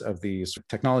use of these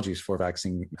technologies for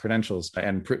vaccine credentials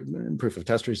and proof of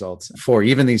test results for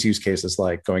even these use cases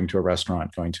like going to a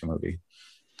restaurant, going to a movie.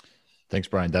 Thanks,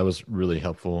 Brian. That was really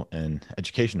helpful and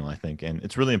educational, I think. And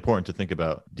it's really important to think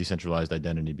about decentralized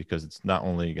identity because it's not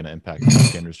only going to impact the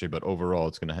healthcare industry, but overall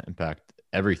it's going to impact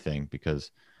everything,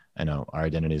 because I know our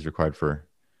identity is required for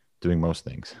doing most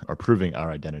things or proving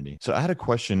our identity. So I had a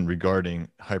question regarding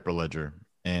Hyperledger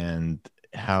and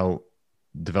how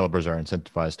developers are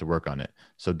incentivized to work on it.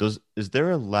 So is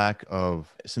there a lack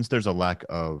of, since there's a lack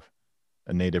of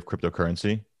a native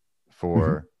cryptocurrency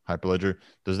for Hyperledger,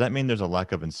 does that mean there's a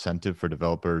lack of incentive for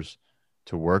developers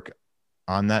to work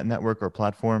on that network or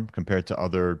platform compared to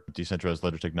other decentralized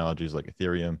ledger technologies like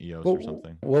Ethereum, EOS, or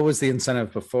something? What was the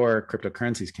incentive before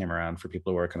cryptocurrencies came around for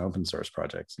people to work on open source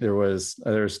projects?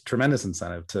 There's tremendous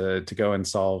incentive to go and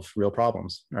solve real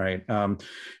problems, right? Now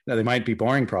they might be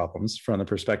boring problems from the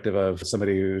perspective of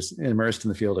somebody who's immersed in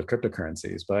the field of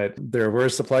cryptocurrencies, but there were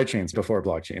supply chains before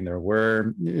blockchain. There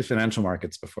were financial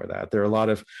markets before that. There are a lot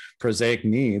of prosaic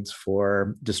needs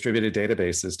for distributed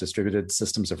databases, distributed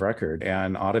systems of record,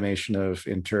 and automation of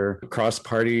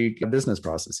cross-party business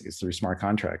processes through smart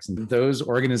contracts. And those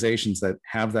organizations that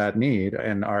have that need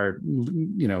and are,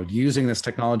 using this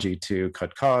technology to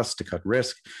cut costs, to cut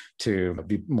risk, to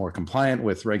be more compliant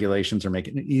with regulations or make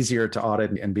it easier to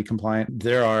audit and be compliant,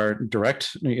 there are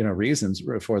direct, reasons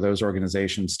for those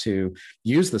organizations to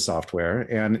use the software.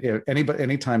 And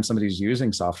anytime somebody's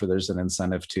using software, there's an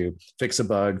incentive to fix a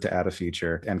bug, to add a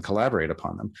feature, and collaborate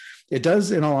upon them. It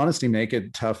does, in all honesty, make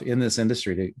it tough in this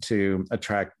industry to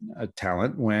attract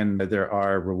talent when there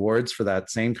are rewards for that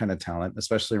same kind of talent,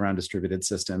 especially around distributed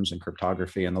systems and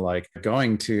cryptography and the like,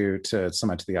 going to so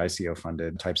much of the ICO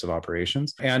funded types of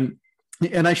operations. And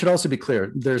And I should also be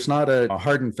clear, there's not a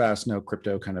hard and fast no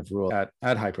crypto kind of rule at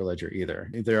Hyperledger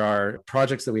either. There are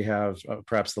projects that we have,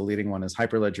 perhaps the leading one is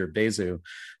Hyperledger Besu,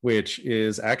 which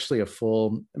is actually a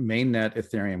full mainnet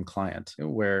Ethereum client,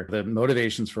 where the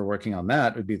motivations for working on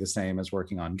that would be the same as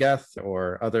working on Geth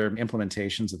or other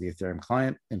implementations of the Ethereum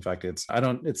client. In fact, it's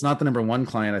not the number one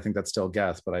client. I think that's still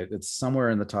Geth, but it's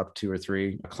somewhere in the top 2 or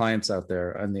 3 clients out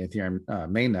there on the Ethereum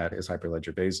mainnet is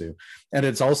Hyperledger Besu. And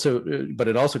it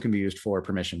also can be used for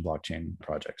permission blockchain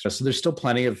projects. So there's still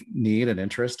plenty of need and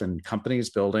interest in companies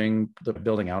building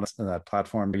out that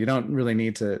platform. But you don't really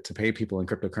need to pay people in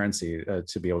cryptocurrency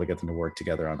to be able to get them to work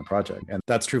together on the project. And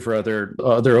that's true for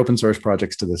other open source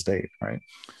projects to this date, right?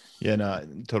 Yeah, no,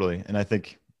 totally. And I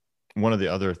think one of the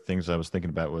other things I was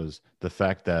thinking about was the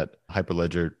fact that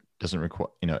Hyperledger doesn't require,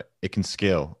 it can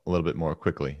scale a little bit more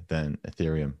quickly than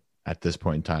Ethereum at this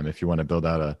point in time. If you want to build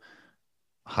out a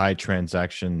high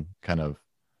transaction kind of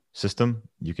system,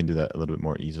 you can do that a little bit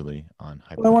more easily on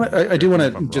Hyperledger. I do want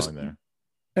to just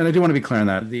And I do want to be clear on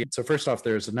that. So first off,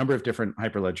 there's a number of different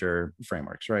Hyperledger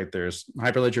frameworks, right? There's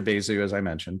Hyperledger Besu, as I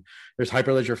mentioned. There's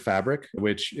Hyperledger Fabric,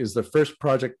 which is the first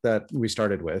project that we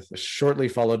started with, shortly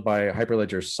followed by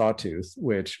Hyperledger Sawtooth,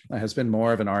 which has been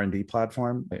more of an R&D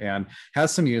platform and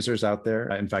has some users out there.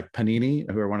 In fact, Panini,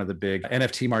 who are one of the big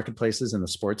NFT marketplaces in the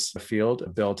sports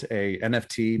field, built a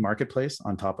NFT marketplace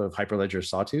on top of Hyperledger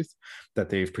Sawtooth that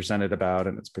they've presented about,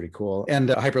 and it's pretty cool. And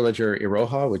Hyperledger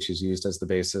Iroha, which is used as the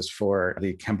basis for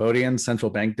the Cambodian central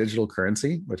bank digital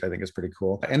currency, which I think is pretty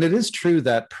cool. And it is true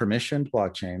that permissioned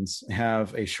blockchains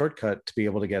have a shortcut to be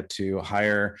able to get to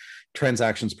higher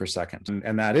transactions per second.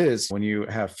 And that is when you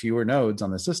have fewer nodes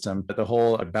on the system, the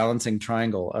whole balancing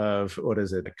triangle of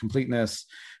completeness,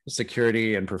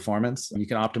 security, and performance. You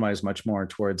can optimize much more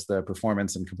towards the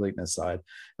performance and completeness side,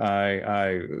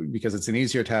 because it's an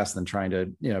easier task than trying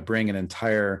to bring an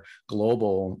entire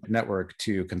global network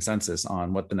to consensus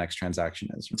on what the next transaction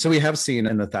is. So we have seen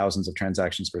in the thousands of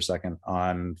transactions per second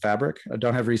on Fabric. I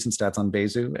don't have recent stats on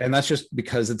Besu, and that's just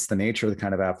because it's the nature of the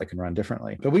kind of app that can run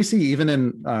differently. But we see even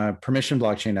in permission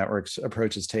blockchain networks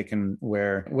approaches taken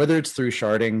where, whether it's through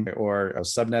sharding or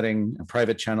subnetting,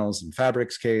 private channels in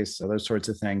Fabric's case, those sorts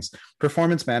of things,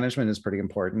 performance management is pretty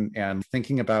important. And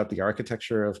thinking about the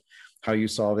architecture of how you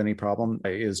solve any problem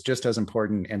is just as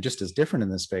important and just as different in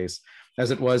this space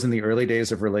as it was in the early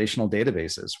days of relational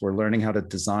databases. We're learning how to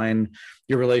design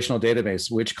your relational database,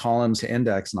 which columns to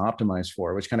index and optimize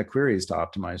for, which kind of queries to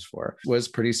optimize for, was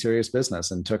pretty serious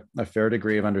business and took a fair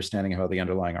degree of understanding how the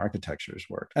underlying architectures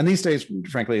work. And these days,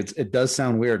 frankly, it does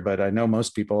sound weird, but I know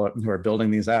most people who are building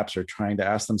these apps are trying to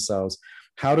ask themselves,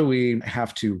 how do we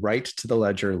have to write to the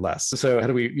ledger less? So how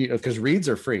do we, because reads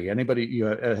are free. Anybody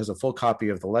has a full copy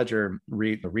of the ledger,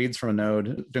 reads from a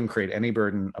node, don't create any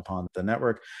burden upon the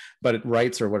network, but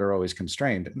writes are what are always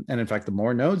constrained. And in fact, the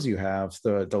more nodes you have,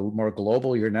 the more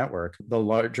global your network, the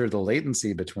larger the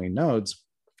latency between nodes,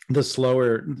 the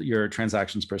slower your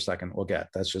transactions per second will get.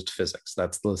 That's just physics.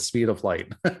 That's the speed of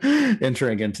light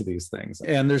entering into these things.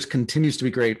 And there's continues to be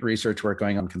great research work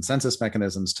going on consensus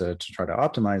mechanisms to try to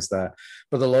optimize that,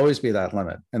 but there'll always be that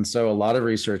limit. And so a lot of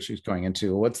research is going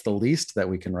into what's the least that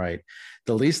we can write,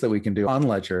 the least that we can do on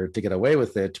Ledger to get away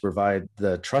with it, to provide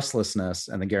the trustlessness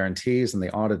and the guarantees and the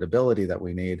auditability that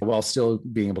we need, while still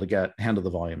being able to handle the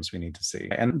volumes we need to see.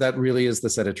 And that really is the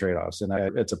set of trade-offs. And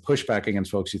it's a pushback against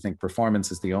folks who think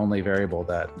performance is the only variable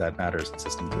that matters in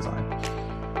system design.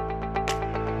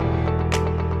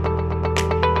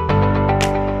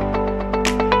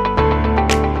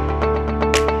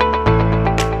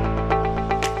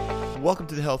 Welcome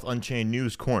to the Health Unchained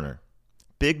News Corner.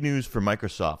 Big news for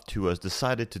Microsoft, who has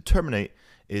decided to terminate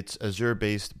its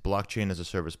Azure-based blockchain as a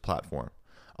service platform.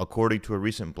 According to a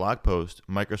recent blog post,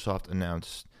 Microsoft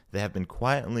announced they have been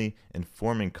quietly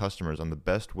informing customers on the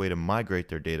best way to migrate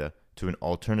their data to an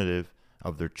alternative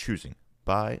of their choosing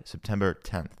by September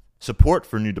 10th. Support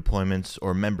for new deployments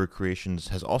or member creations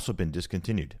has also been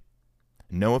discontinued.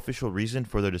 No official reason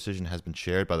for their decision has been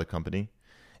shared by the company.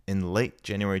 In late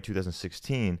January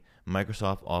 2016,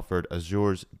 Microsoft offered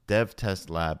Azure's DevTest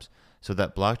Labs so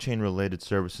that blockchain-related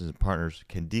services and partners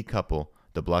can decouple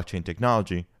the blockchain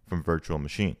technology from virtual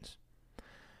machines.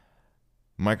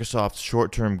 Microsoft's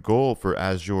short-term goal for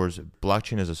Azure's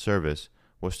blockchain as a service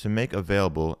was to make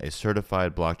available a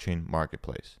certified blockchain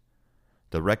marketplace.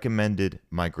 The recommended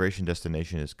migration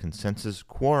destination is Consensus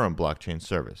Quorum Blockchain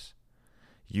Service.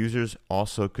 Users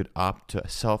also could opt to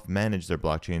self-manage their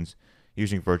blockchains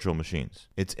using virtual machines.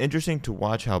 It's interesting to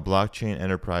watch how blockchain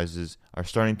enterprises are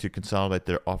starting to consolidate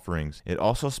their offerings. It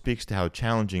also speaks to how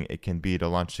challenging it can be to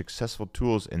launch successful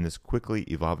tools in this quickly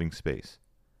evolving space.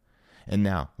 And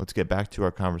now, let's get back to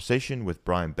our conversation with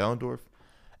Brian Behlendorf,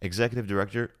 Executive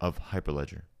Director of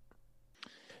Hyperledger.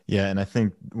 Yeah, and I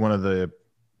think one of the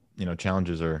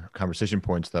challenges or conversation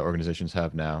points that organizations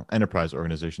have now, enterprise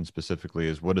organizations specifically,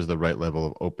 is what is the right level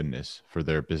of openness for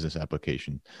their business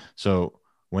application. So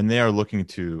when they are looking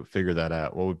to figure that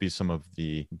out, what would be some of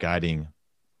the guiding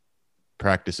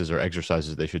practices or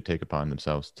exercises they should take upon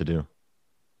themselves to do?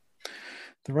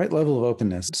 The right level of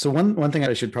openness. So one thing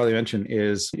I should probably mention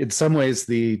is, in some ways,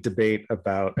 the debate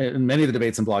about, and many of the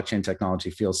debates in blockchain technology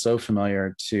feel so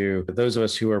familiar to those of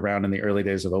us who were around in the early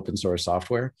days of open source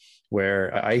software,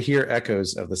 where I hear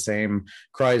echoes of the same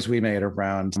cries we made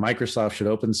around Microsoft should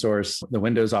open source the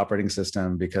Windows operating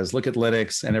system because look at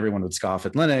Linux, and everyone would scoff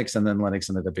at Linux, and then Linux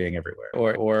ended up being everywhere.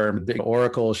 Or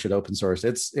Oracle should open source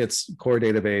its core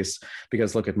database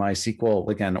because look at MySQL.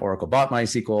 Again, Oracle bought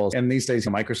MySQL, and these days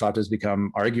Microsoft has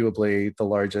become arguably the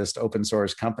largest open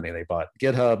source company. They bought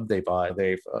GitHub.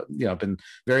 They've been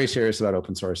very serious about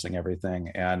open sourcing everything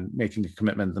and making a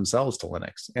commitment themselves to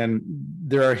Linux. And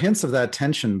there are hints of that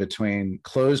tension between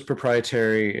closed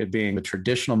proprietary, it being the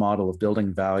traditional model of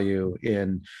building value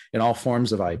in all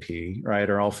forms of IP, right,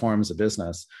 or all forms of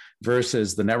business,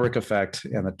 versus the network effect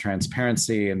and the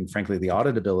transparency and frankly the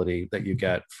auditability that you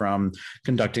get from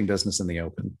conducting business in the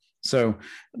open. So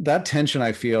that tension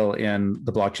I feel in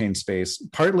the blockchain space,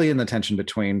 partly in the tension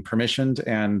between permissioned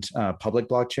and public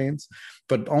blockchains,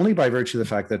 but only by virtue of the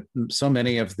fact that so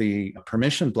many of the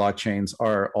permissioned blockchains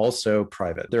are also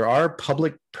private. There are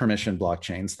public permissioned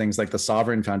blockchains, things like the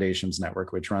Sovereign Foundations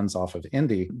Network, which runs off of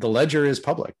Indy. The ledger is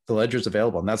public. The ledger is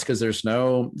available. And that's because there's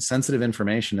no sensitive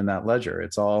information in that ledger.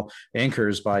 It's all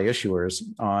anchors by issuers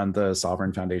on the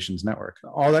Sovereign Foundations Network.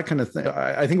 All that kind of thing.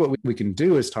 I think what we can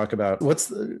do is talk about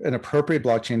what's an appropriate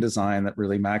blockchain design that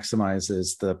really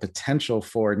maximizes the potential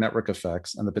for network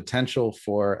effects and the potential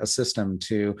for a system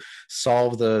to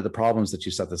solve the problems that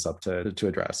you set this up to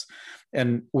address.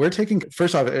 And we're taking,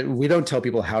 first off, we don't tell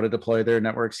people how to deploy their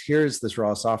networks. Here's this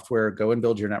raw software, go and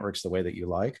build your networks the way that you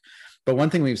like. But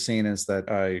one thing we've seen is that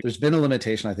there's been a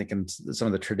limitation, I think, in some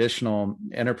of the traditional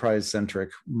enterprise-centric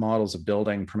models of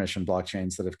building permission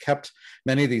blockchains that have kept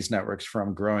many of these networks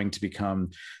from growing to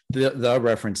become the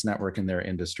reference network in their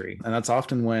industry. And that's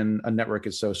often when a network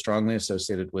is so strongly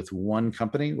associated with one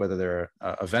company, whether they're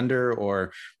a vendor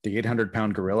or the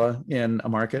 800-pound gorilla in a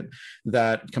market,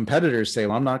 that competitors say,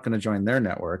 well, I'm not going to join their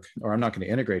network, or I'm not going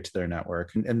to integrate to their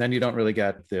network. And then you don't really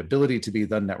get the ability to be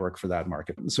the network for that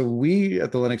market. So we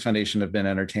at the Linux Foundation have been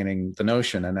entertaining the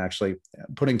notion and actually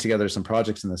putting together some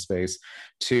projects in this space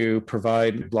to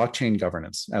provide blockchain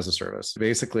governance as a service,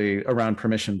 basically around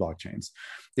permission blockchains.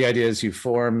 The idea is you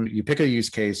pick a use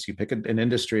case, you pick an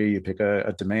industry, you pick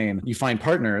a domain, you find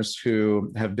partners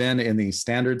who have been in the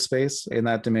standard space in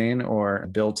that domain or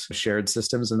built shared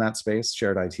systems in that space,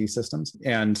 shared IT systems,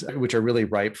 and which are really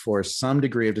ripe for some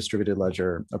degree of distributed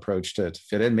ledger approach to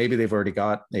fit in. Maybe they've already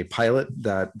got a pilot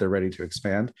that they're ready to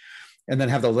expand. And then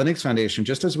have the Linux Foundation,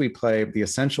 just as we play the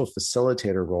essential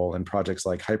facilitator role in projects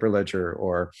like Hyperledger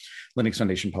or Linux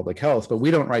Foundation Public Health, but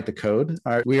we don't write the code.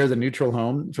 We are the neutral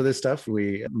home for this stuff.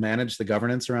 We manage the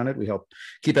governance around it. We help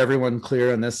keep everyone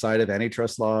clear on this side of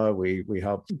antitrust law. We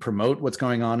help promote what's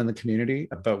going on in the community,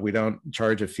 but we don't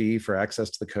charge a fee for access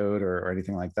to the code or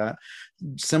anything like that.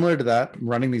 Similar to that,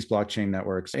 running these blockchain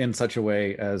networks in such a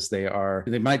way as they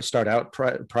might start out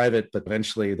private, but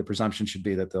eventually the presumption should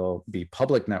be that they'll be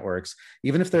public networks.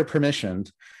 Even if they're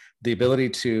permissioned, the ability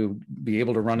to be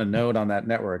able to run a node on that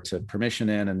network, to permission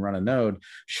in and run a node,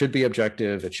 should be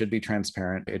objective. It should be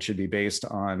transparent. It should be based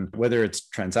on whether it's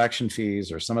transaction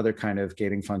fees or some other kind of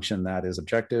gating function that is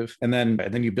objective. And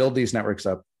then you build these networks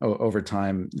up over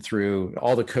time through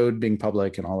all the code being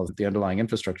public and all of the underlying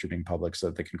infrastructure being public so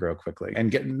that they can grow quickly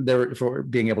and therefore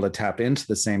being able to tap into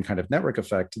the same kind of network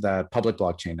effect that public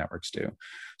blockchain networks do.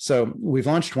 So we've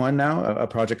launched one now, a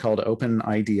project called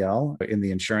OpenIDL in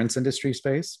the insurance industry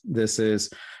space. This is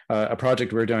a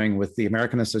project we're doing with the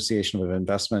American Association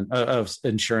of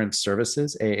Insurance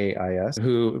Services, AAIS,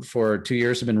 who for 2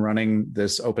 years have been running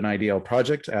this OpenIDL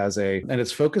project and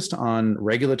it's focused on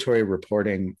regulatory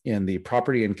reporting in the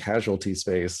property and casualty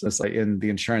space in the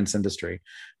insurance industry,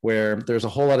 where there's a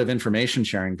whole lot of information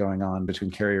sharing going on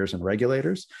between carriers and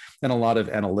regulators, and a lot of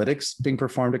analytics being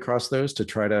performed across those to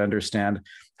try to understand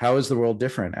how is the world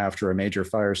different after a major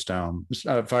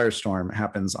firestorm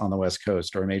happens on the West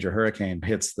Coast, or a major hurricane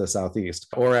hits the Southeast,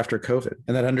 or after COVID.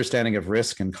 And that understanding of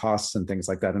risk and costs and things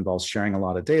like that involves sharing a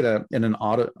lot of data in an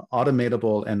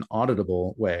automatable and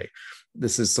auditable way.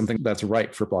 this is something that's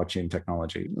ripe for blockchain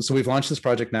technology. So we've launched this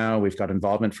project now. We've got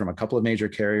involvement from a couple of major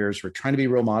carriers. We're trying to be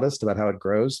real modest about how it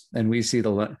grows. And we see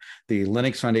the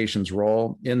Linux Foundation's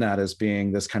role in that as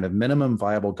being this kind of minimum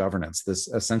viable governance, this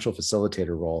essential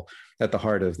facilitator role at the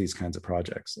heart of these kinds of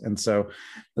projects. And so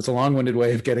that's a long-winded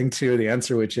way of getting to the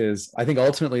answer, which is I think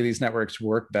ultimately these networks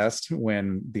work best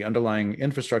when the underlying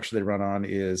infrastructure they run on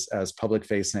is as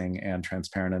public-facing and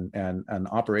transparent and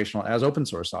operational as open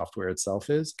source software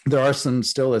itself is. There are some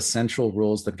still essential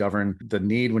rules that govern the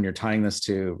need when you're tying this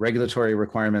to regulatory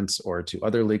requirements or to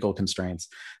other legal constraints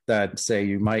that say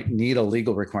you might need a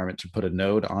legal requirement to put a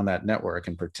node on that network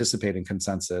and participate in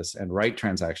consensus and write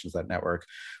transactions to that network.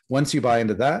 Once you buy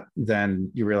into that,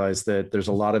 then you realize that there's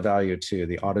a lot of value to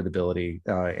the auditability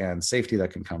and safety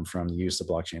that can come from the use of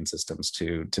blockchain systems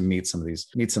to meet some of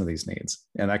these needs.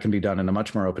 And that can be done in a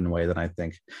much more open way than I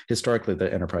think historically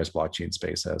the enterprise blockchain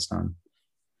space has done.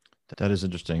 That is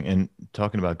interesting. And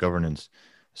talking about governance,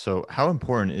 so how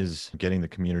important is getting the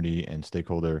community and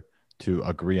stakeholder to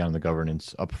agree on the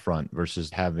governance upfront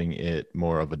versus having it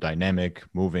more of a dynamic,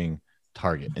 moving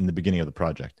target in the beginning of the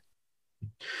project?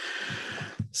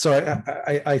 So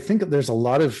I think there's a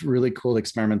lot of really cool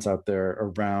experiments out there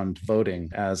around voting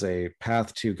as a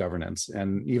path to governance,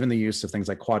 and even the use of things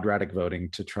like quadratic voting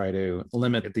to try to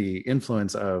limit the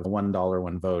influence of $1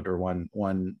 one vote or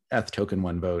one ETH token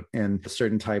one vote in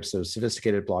certain types of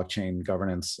sophisticated blockchain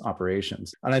governance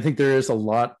operations. And I think there is a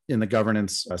lot in the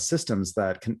governance systems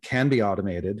that can be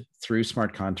automated through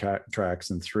smart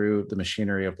contracts and through the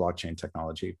machinery of blockchain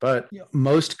technology. But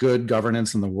most good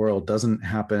governance in the world doesn't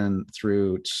happen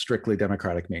through strictly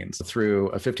democratic means, through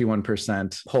a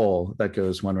 51% poll that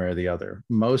goes one way or the other.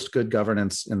 Most good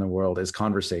governance in the world is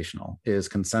conversational, is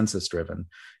consensus driven,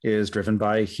 is driven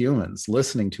by humans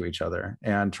listening to each other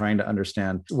and trying to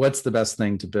understand what's the best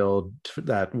thing to build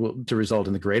that will to result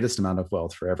in the greatest amount of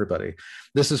wealth for everybody.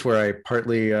 This is where I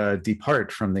partly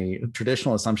depart from the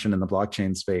traditional assumption in the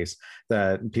blockchain space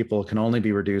that people can only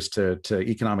be reduced to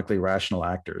economically rational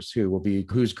actors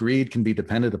whose greed can be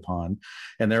depended upon,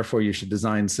 and therefore you should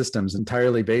design systems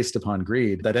entirely based upon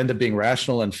greed that end up being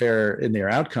rational and fair in their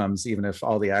outcomes, even if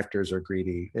all the actors are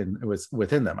greedy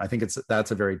within them. I think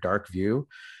that's a very dark view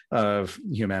of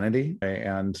humanity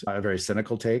and a very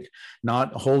cynical take,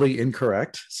 not wholly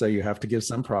incorrect. So you have to give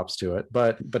some props to it,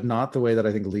 but not the way that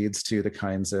I think leads to the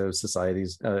kinds of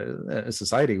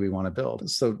society we want to build.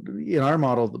 So in our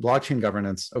model, the blockchain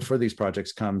governance for these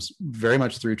projects comes very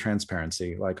much through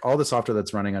transparency. Like all the software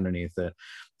that's running underneath it,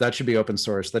 that should be open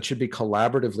source. That should be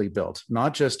collaboratively built,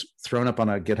 not just thrown up on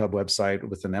a GitHub website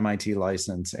with an MIT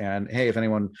license. And hey, if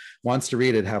anyone wants to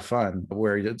read it, have fun,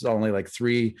 where it's only like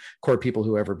 3 core people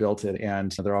who ever built it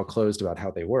and they're all closed about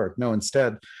how they work. No,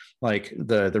 instead, like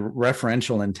the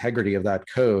referential integrity of that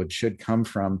code should come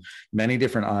from many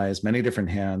different eyes, many different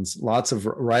hands, lots of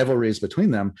rivalries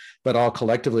between them, but all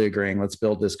collectively agreeing, let's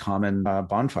build this common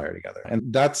bonfire together.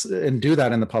 And do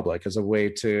that in the public as a way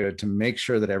to make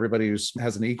sure that everybody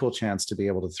has an equal chance to be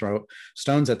able to throw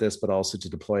stones at this, but also to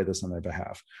deploy this on their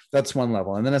behalf. That's one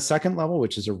level. And then a second level,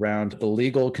 which is around the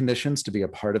legal conditions to be a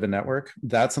part of a network.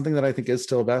 That's something that I think is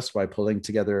still best by pulling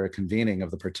together a convening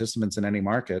of the participants in any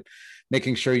market,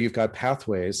 making sure you've got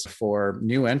pathways for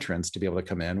new entrants to be able to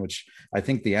come in, which I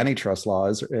think the antitrust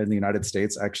laws in the United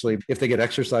States, actually, if they get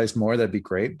exercised more, that'd be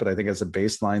great. But I think as a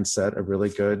baseline set, a really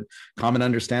good common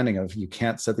understanding of you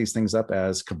can't set these things up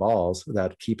as cabals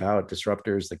that keep out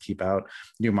disruptors, that keep out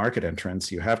new market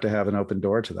entrants. You have to have an open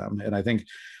door to them. And I think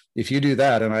if you do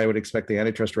that, and I would expect the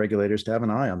antitrust regulators to have an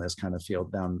eye on this kind of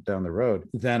field down the road,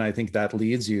 then I think that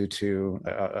leads you to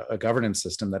a governance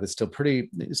system that is still pretty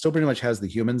much has the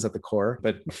humans at the core,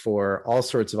 but for all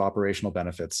sorts of operational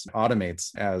benefits,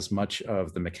 automates as much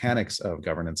of the mechanics of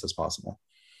governance as possible.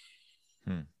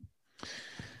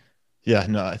 Yeah,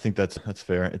 no, I think that's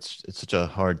fair. It's such a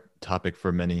hard topic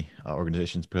for many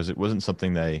organizations because it wasn't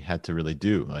something they had to really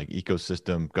do. Like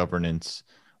ecosystem governance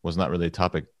was not really a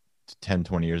topic 10,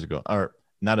 20 years ago, or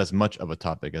not as much of a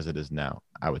topic as it is now,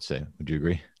 I would say. Would you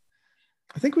agree?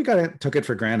 I think we took it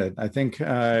for granted. I think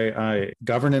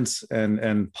governance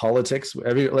and politics,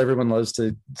 everyone loves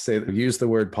to use the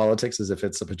word politics as if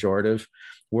it's a pejorative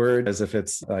word, as if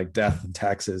it's like death and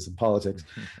taxes and politics.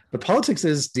 But politics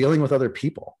is dealing with other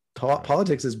people.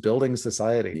 Politics is building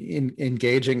society.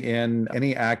 Engaging in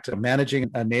any act of managing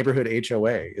a neighborhood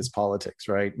HOA is politics,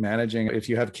 right? Managing, if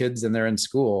you have kids and they're in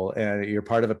school and you're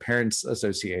part of a parents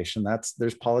association,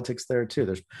 there's politics there too.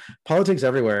 There's politics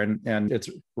everywhere. And it's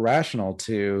rational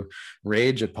to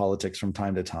rage at politics from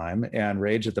time to time and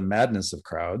rage at the madness of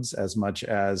crowds. As much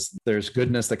as there's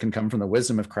goodness that can come from the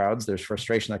wisdom of crowds, there's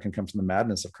frustration that can come from the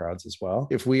madness of crowds as well.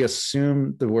 If we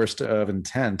assume the worst of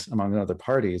intent among other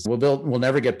parties, we'll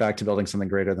never get back to building something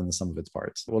greater than the sum of its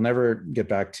parts. We'll never get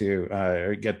back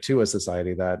to get to a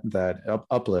society that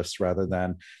uplifts rather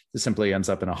than simply ends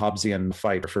up in a Hobbesian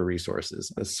fight for resources.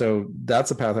 So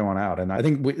that's a path I want out. And I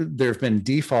think there have been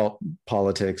default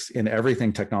politics in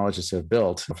everything technologists have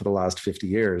built for the last 50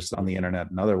 years on the internet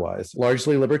and otherwise.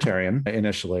 Largely libertarian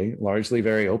initially, largely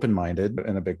very open-minded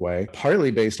in a big way,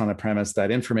 partly based on a premise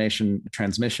that information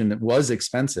transmission was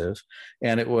expensive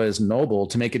and it was noble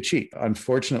to make it cheap.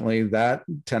 Unfortunately, that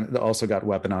also got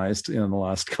weaponized in the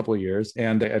last couple of years.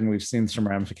 And we've seen some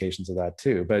ramifications of that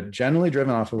too, but generally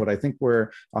driven off of what I think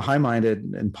were a high-minded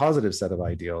and positive set of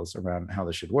ideals around how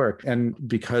this should work. And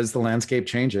because the landscape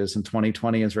changes and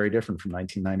 2020 is very different from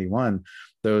 1991,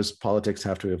 those politics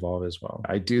have to evolve as well.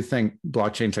 I do think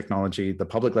blockchain technology, the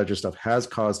public ledger stuff, has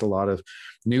caused a lot of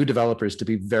new developers to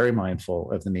be very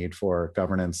mindful of the need for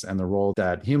governance and the role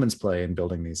that humans play in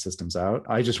building these systems out.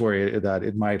 I just worry that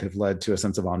it might have led to a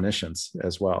sense of omniscience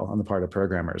as well on the part of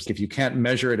programmers. If you can't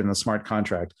measure it in a smart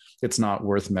contract, it's not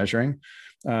worth measuring.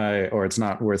 Or it's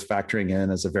not worth factoring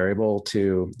in as a variable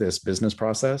to this business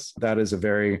process. That is a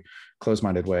very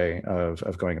close-minded way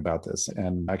of going about this,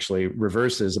 and actually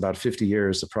reverses about 50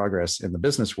 years of progress in the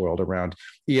business world around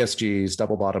ESGs,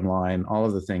 double bottom line, all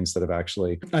of the things that have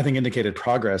actually, I think, indicated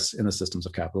progress in the systems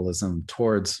of capitalism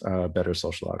towards better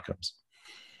social outcomes.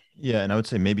 Yeah, and I would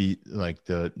say maybe like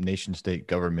the nation state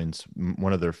governments,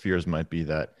 one of their fears might be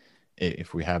that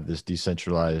if we have this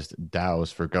decentralized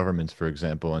DAOs for governments, for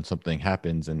example, and something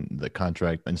happens and the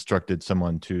contract instructed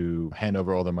someone to hand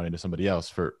over all their money to somebody else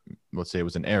for, let's say it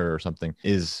was an error or something,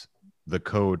 is the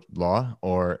code law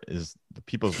or is the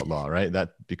people's law, right? That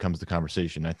becomes the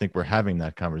conversation. I think we're having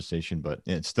that conversation, but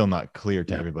it's still not clear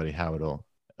to everybody how it'll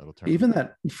turn. Even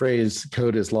that phrase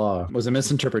 "code is law" was a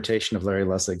misinterpretation of Larry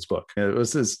Lessig's book. It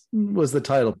was the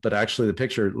title, but actually the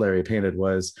picture Larry painted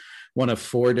was one of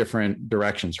 4 different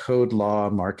directions: code, law,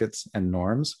 markets, and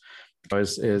norms.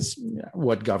 Is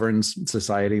what governs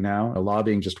society now, a law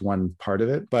being just one part of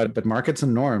it, but markets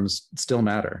and norms still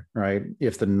matter, right?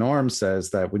 If the norm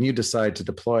says that when you decide to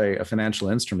deploy a financial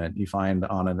instrument you find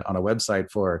on a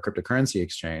website for a cryptocurrency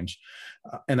exchange,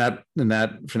 and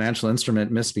that financial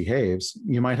instrument misbehaves,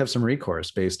 you might have some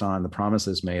recourse based on the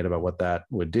promises made about what that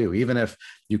would do. Even if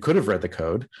you could have read the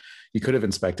code, you could have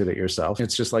inspected it yourself.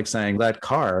 It's just like saying that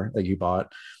car that you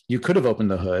bought, you could have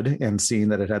opened the hood and seen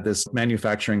that it had this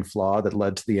manufacturing flaw that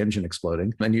led to the engine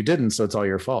exploding, and you didn't, so it's all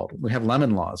your fault. We have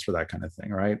lemon laws for that kind of thing,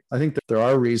 right? I think that there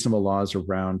are reasonable laws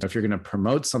around if you're going to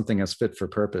promote something as fit for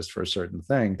purpose for a certain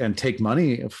thing and take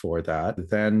money for that,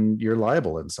 then you're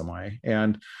liable in some way.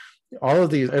 And all of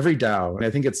these, every DAO, and I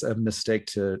think it's a mistake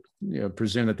to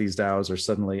presume that these DAOs are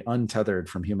suddenly untethered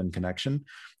from human connection.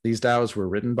 These DAOs were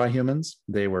written by humans.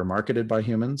 They were marketed by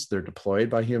humans. They're deployed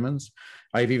by humans.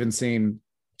 I've even seen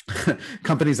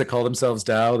companies that call themselves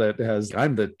DAO that has,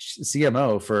 I'm the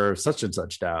CMO for such and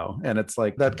such DAO. And it's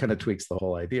like, that kind of tweaks the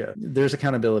whole idea. There's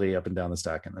accountability up and down the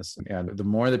stack in this. And the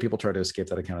more that people try to escape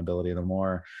that accountability, the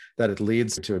more that it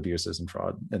leads to abuses and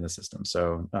fraud in the system.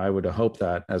 So I would hope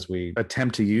that as we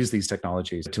attempt to use these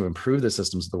technologies to improve the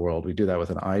systems of the world, we do that with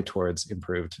an eye towards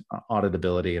improved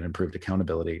auditability and improved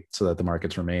accountability so that the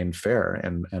markets remain fair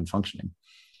and functioning.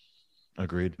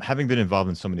 Agreed. Having been involved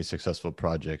in so many successful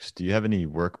projects, do you have any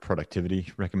work productivity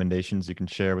recommendations you can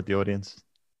share with the audience?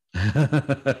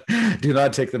 Do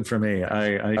not take them from me.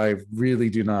 I really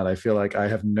do not. I feel like I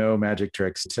have no magic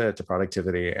tricks to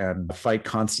productivity, and fight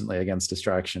constantly against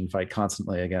distraction, fight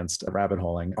constantly against rabbit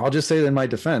holing. I'll just say in my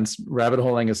defense, rabbit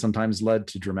holing has sometimes led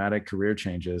to dramatic career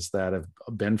changes that have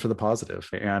been for the positive.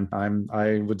 And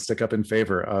I would stick up in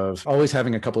favor of always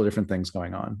having a couple of different things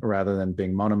going on rather than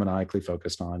being monomaniacally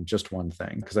focused on just one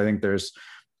thing. Because I think there's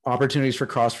opportunities for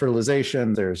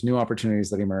cross-fertilization. There's new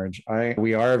opportunities that emerge.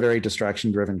 We are a very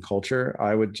distraction-driven culture.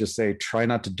 I would just say try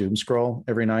not to doom scroll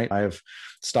every night. I have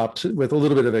stopped, with a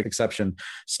little bit of an exception,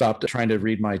 stopped trying to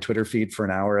read my Twitter feed for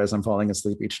an hour as I'm falling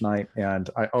asleep each night. And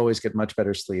I always get much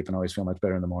better sleep and always feel much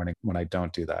better in the morning when I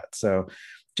don't do that. So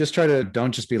just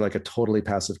don't just be like a totally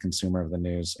passive consumer of the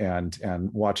news and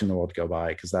watching the world go by,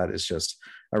 because that is just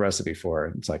a recipe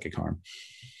for psychic harm.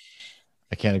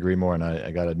 I can't agree more. And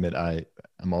I got to admit, I've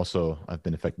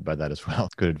been affected by that as well.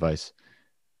 Good advice.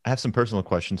 I have some personal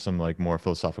questions, some like more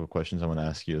philosophical questions I want to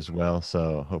ask you as well.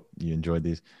 So hope you enjoyed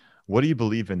these. What do you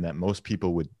believe in that most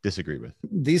people would disagree with?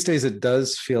 These days, it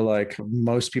does feel like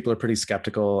most people are pretty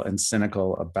skeptical and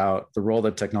cynical about the role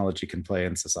that technology can play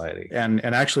in society. And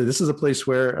actually, this is a place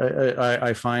where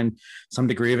I find some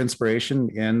degree of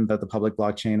inspiration in the public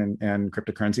blockchain and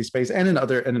cryptocurrency space, and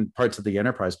in parts of the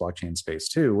enterprise blockchain space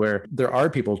too, where there are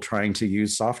people trying to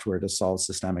use software to solve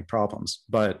systemic problems.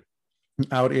 But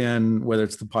out in whether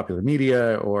it's the popular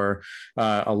media or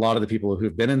a lot of the people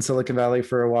who've been in Silicon Valley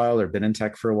for a while or been in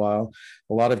tech for a while,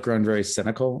 a lot have grown very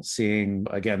cynical, seeing,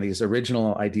 again, these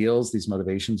original ideals, these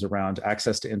motivations around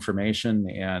access to information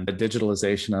and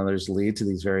digitalization and others lead to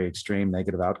these very extreme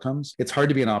negative outcomes. It's hard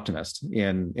to be an optimist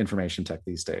in information tech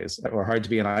these days, or hard to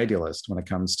be an idealist when it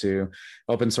comes to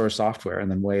open source software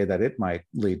and the way that it might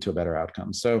lead to a better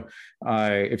outcome. So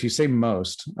if you say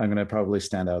most, I'm going to probably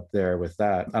stand out there with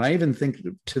that. And I even think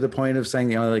to the point of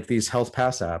saying, like these health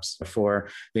pass apps for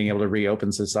being able to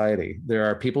reopen society. There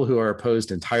are people who are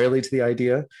opposed entirely to the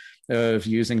idea of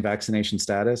using vaccination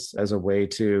status as a way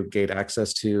to gate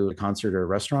access to a concert or a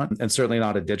restaurant, and certainly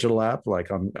not a digital app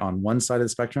like on one side of the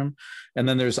spectrum. And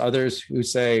then there's others who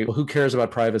say, well, who cares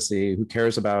about privacy? Who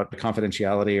cares about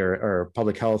confidentiality or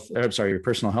public health, your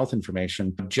personal health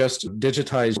information? Just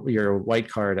digitize your white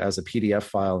card as a PDF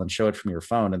file and show it from your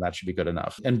phone, and that should be good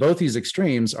enough. And both these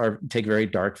extremes take very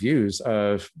dark views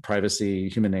of privacy,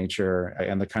 human nature,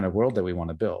 and the kind of world that we want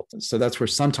to build. So that's where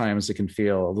sometimes it can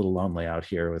feel a little lonely out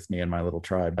here with me and my little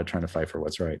tribe trying to fight for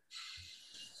what's right.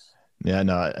 Yeah,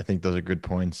 no, I think those are good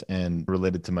points, and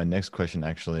related to my next question,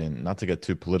 actually, and not to get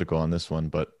too political on this one,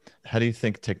 but how do you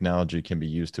think technology can be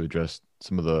used to address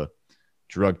some of the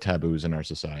drug taboos in our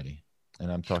society?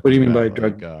 And I'm talking. What do you mean by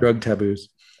drug taboos?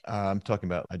 I'm talking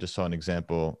about, I just saw an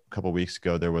example a couple of weeks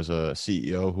ago. There was a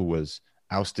CEO who was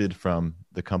ousted from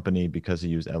the company because he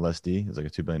used LSD. It's like a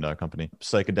 $2 billion company.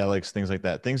 Psychedelics, things like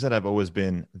that. Things that have always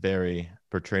been very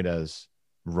portrayed as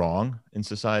wrong in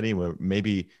society, where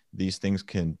maybe these things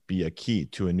can be a key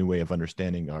to a new way of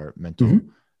understanding our mental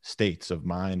states of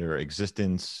mind or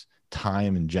existence,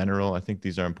 time in general. I think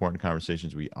these are important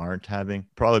conversations we aren't having,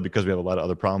 probably because we have a lot of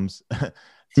other problems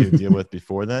to deal with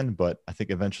before then. But I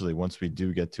think eventually, once we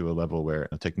do get to a level where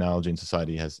technology and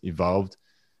society has evolved,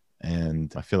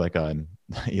 and I feel like I'm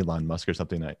Elon Musk or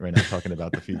something right now talking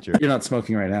about the future. You're not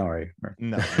smoking right now, are you?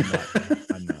 No,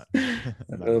 I'm not.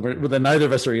 Well, then neither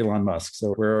of us are Elon Musk,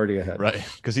 so we're already ahead. Right,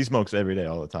 because he smokes every day,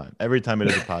 all the time. Every time it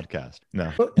is a podcast.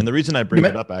 No, and the reason I bring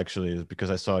it up actually is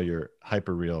because I saw your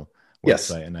Hyperreal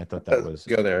website, and I thought that was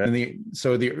go there. And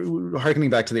harkening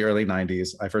back to the early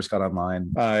 90s, I first got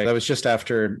online. That was just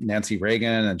after Nancy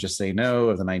Reagan and Just Say No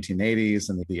of the 1980s,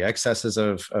 and the excesses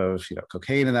of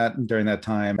cocaine during that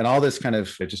time, and all this kind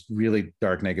of just really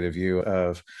dark negative view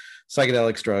of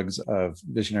psychedelics, drugs, of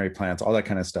visionary plants, all that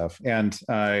kind of stuff. And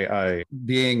I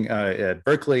being at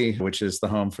Berkeley, which is the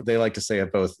home for, they like to say,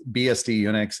 of both BSD,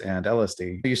 Unix, and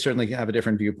LSD, you certainly have a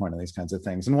different viewpoint on these kinds of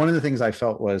things. And one of the things I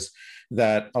felt was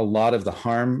that a lot of the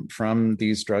harm from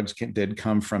these drugs did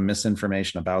come from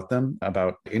misinformation about them,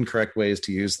 about incorrect ways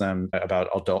to use them,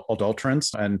 about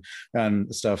adulterants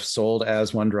and stuff sold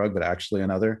as one drug, but actually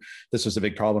another. This was a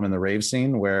big problem in the rave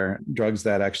scene, where drugs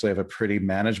that actually have a pretty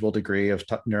manageable degree of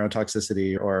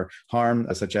neurotoxicity or harm,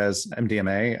 such as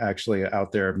MDMA, actually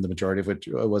out there, the majority of which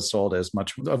was sold as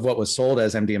much of what was sold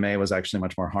as MDMA was actually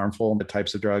much more harmful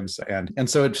types of drugs. And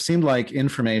so it seemed like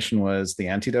information was the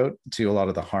antidote to a lot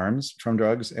of the harms from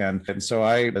drugs. And so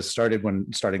I started, when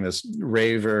starting this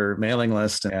raver mailing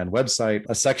list and website,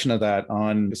 a section of that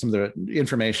on some of the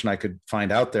information I could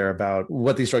find out there about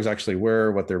what these drugs actually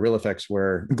were, what their real effects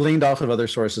were, gleaned off of other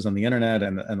sources on the internet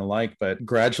and the like. But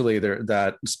gradually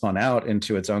that spun out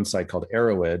into its own site called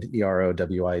Erowid,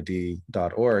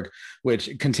 EROWID.org,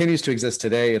 which continues to exist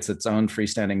today. It's its own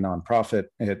freestanding nonprofit.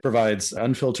 It provides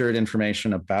unfiltered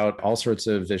information about all sorts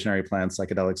of visionary plants,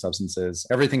 psychedelic substances,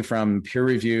 everything from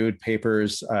peer-reviewed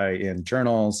papers in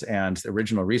journals and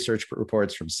original research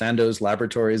reports from Sandoz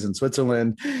laboratories in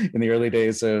Switzerland in the early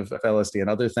days of LSD and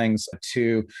other things,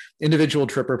 to individual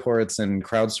trip reports and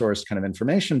crowdsourced kind of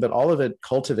information, but all of it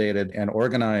cultivated and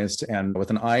organized and with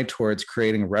an eye towards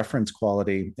creating reference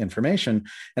quality information.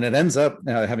 And it ends up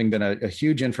having been a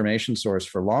huge information source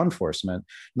for law enforcement,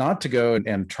 not to go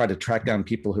and try to track down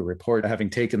people who report having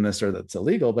taken this or that's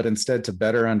illegal, but instead to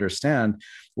better understand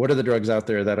what are the drugs out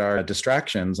there that are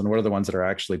distractions and what are the ones that are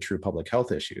actually true public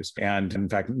health issues. And in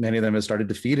fact, many of them have started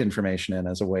to feed information in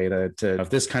as a way to if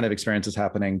this kind of experience is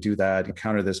happening, do that,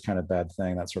 counter this kind of bad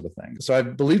thing, that sort of thing. So I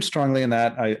believe strongly in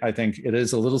that. I think it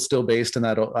is a little still based in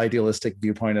that idealistic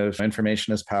viewpoint of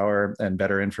information is power and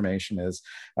better information is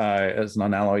as an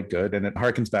unalloyed good. And it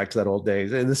harkens back to that old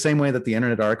days in the same way that the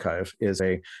Internet Archive is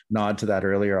a nod to that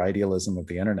earlier idealism of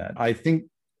the internet. I think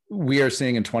we are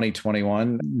seeing in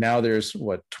 2021, now there's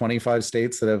 25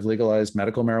 states that have legalized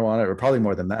medical marijuana, or probably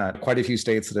more than that. Quite a few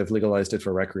states that have legalized it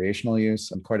for recreational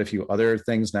use, and quite a few other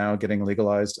things now getting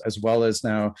legalized, as well as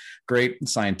now great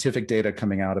scientific data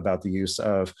coming out about the use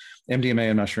of MDMA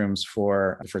and mushrooms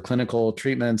for clinical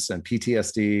treatments and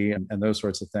PTSD and those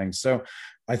sorts of things. So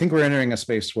I think we're entering a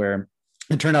space where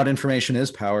it turned out information is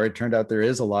power. It turned out there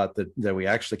is a lot that we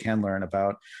actually can learn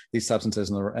about these substances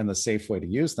and the safe way to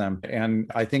use them. And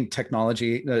I think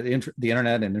technology, the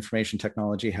internet and information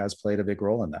technology has played a big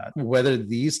role in that. Whether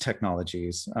these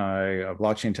technologies,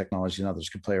 blockchain technology and others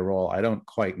could play a role, I don't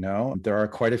quite know. There are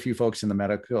quite a few folks in the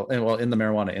in the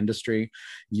marijuana industry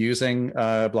using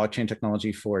blockchain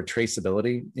technology for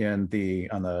traceability on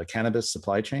the cannabis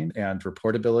supply chain and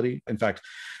reportability. In fact,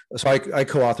 so I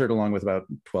co-authored along with about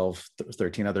 12,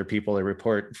 13 other people a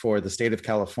report for the state of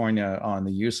California on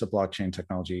the use of blockchain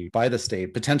technology by the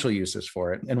state, potential uses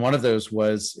for it. And one of those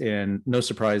was no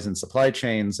surprise, in supply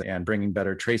chains and bringing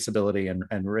better traceability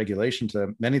and regulation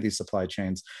to many of these supply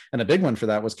chains. And a big one for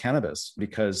that was cannabis,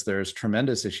 because there's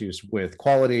tremendous issues with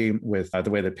quality, with the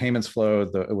way that payments flow,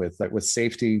 with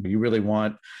safety. You really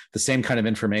want the same kind of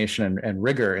information and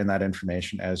rigor in that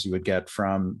information as you would get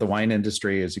from the wine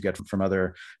industry, as you get from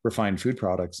other refined food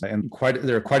products. And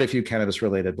there are quite a few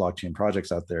cannabis-related blockchain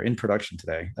projects out there in production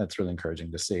today. That's really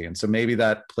encouraging to see. And so maybe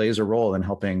that plays a role in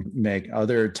helping make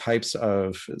other types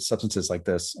of substances like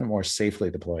this more safely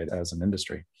deployed as an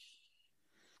industry.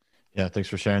 Yeah, thanks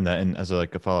for sharing that. And as a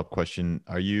follow-up question,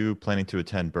 are you planning to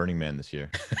attend Burning Man this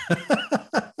year?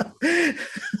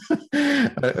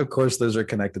 Of course, those are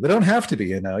connected. They don't have to be,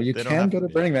 you can go to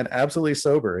Burning Man absolutely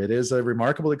sober. It is a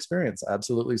remarkable experience,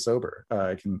 absolutely sober.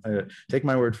 I can take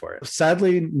my word for it.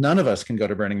 Sadly, none of us can go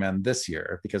to Burning Man this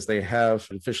year because they have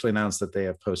officially announced that they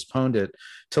have postponed it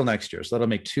till next year. So that'll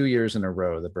make 2 years in a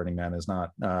row that Burning Man is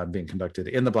not being conducted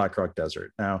in the Black Rock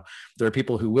Desert. Now, there are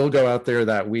people who will go out there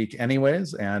that week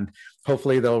anyways, and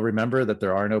hopefully they'll remember that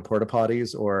there are no porta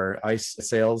potties or ice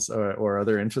sails or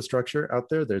other infrastructure out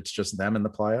there. It's just them in the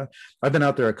playa. I've been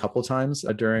out there a couple times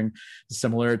during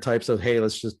similar types of, hey,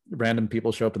 let's just random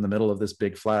people show up in the middle of this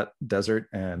big flat desert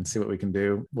and see what we can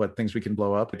do, what things we can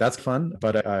blow up. That's fun.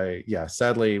 But I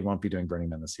sadly won't be doing Burning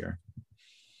Man this year.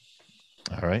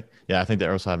 All right. Yeah, I think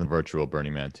they're also having virtual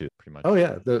Burning Man too, pretty much. Oh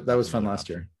yeah, that was fun last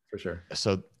year. For sure.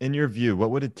 So in your view,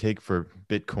 what would it take for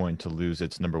Bitcoin to lose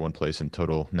its number one place in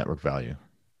total network value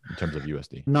in terms of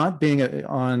USD? Not being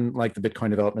on the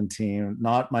Bitcoin development team,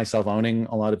 not myself owning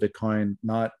a lot of Bitcoin,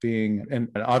 not being, and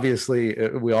obviously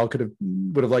we all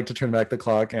would have liked to turn back the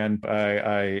clock. And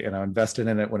I invested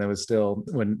in it when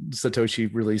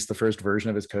Satoshi released the first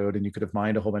version of his code and you could have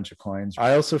mined a whole bunch of coins.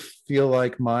 I also feel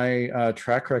like my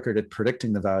track record at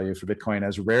predicting the value for Bitcoin,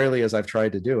 as rarely as I've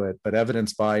tried to do it, but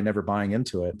evidenced by never buying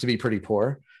into it, to be pretty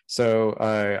poor. So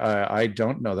I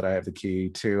don't know that I have the key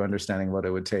to understanding what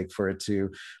it would take for it to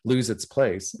lose its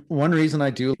place. One reason I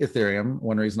do Ethereum,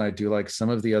 one reason I do like some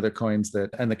of the other coins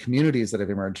and the communities that have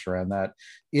emerged around that,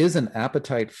 is an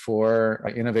appetite for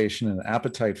innovation and an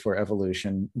appetite for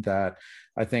evolution that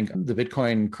I think the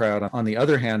Bitcoin crowd, on the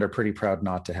other hand, are pretty proud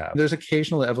not to have. There's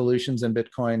occasional evolutions in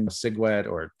Bitcoin, SigWet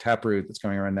or Taproot that's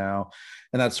going around now,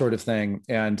 and that sort of thing.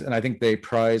 And I think they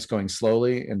prize going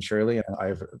slowly and surely. And I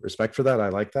have respect for that. I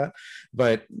like that.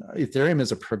 But Ethereum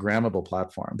is a programmable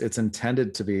platform. It's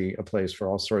intended to be a place for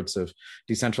all sorts of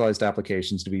decentralized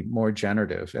applications to be more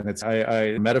generative.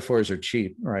 And metaphors are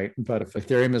cheap, right? But if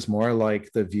Ethereum is more like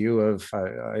the view of,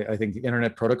 I think,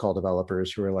 internet protocol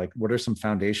developers who are like, what are some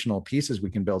foundational pieces we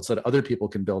can build so that other people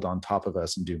can build on top of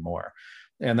us and do more?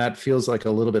 And that feels like a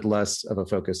little bit less of a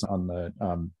focus on the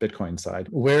Bitcoin side,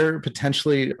 where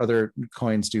potentially other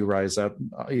coins do rise up,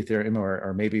 Ethereum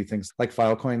or maybe things like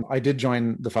Filecoin. I did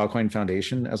join the Filecoin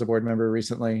Foundation as a board member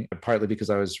recently, partly because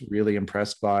I was really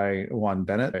impressed by Juan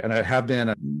Bennett. And I have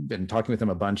been talking with him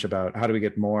a bunch about how do we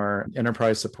get more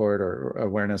enterprise support or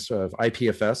awareness of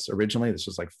IPFS originally. This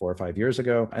was like 4 or 5 years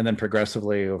ago. And then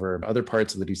progressively over other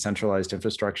parts of the decentralized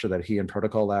infrastructure that he and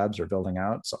Protocol Labs are building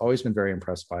out. So always been very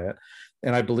impressed by it.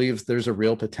 And I believe there's a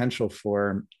real potential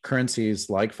for currencies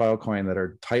like Filecoin that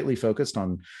are tightly focused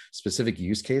on specific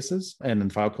use cases. And in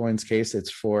Filecoin's case, it's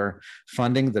for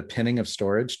funding the pinning of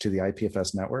storage to the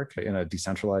IPFS network in a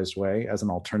decentralized way as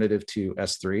an alternative to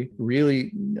S3.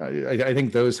 Really, I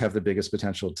think those have the biggest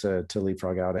potential to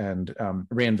leapfrog out and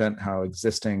reinvent how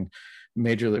existing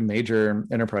major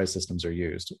enterprise systems are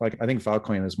used. Like I think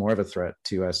Filecoin is more of a threat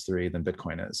to S3 than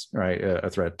Bitcoin is, right? A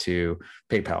threat to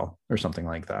PayPal or something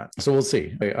like that. So we'll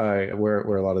see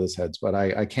where a lot of this heads, but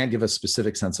I can't give a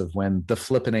specific sense of when the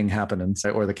flippening happened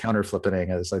or the counter flippening,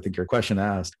 as I think your question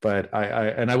asked. But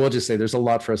I will just say there's a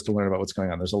lot for us to learn about what's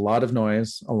going on. There's a lot of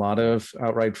noise, a lot of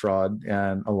outright fraud,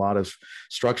 and a lot of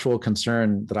structural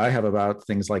concern that I have about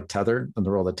things like Tether and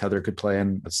the role that Tether could play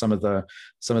in some of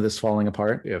this falling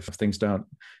apart if things don't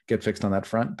get fixed on that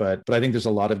front. But I think there's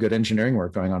a lot of good engineering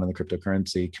work going on in the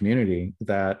cryptocurrency community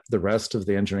that the rest of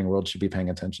the engineering world should be paying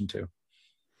attention to.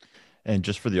 And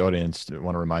just for the audience, I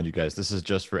want to remind you guys, this is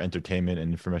just for entertainment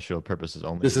and informational purposes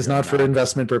only. This is not for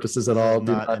investment purposes at all.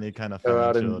 Not any kind of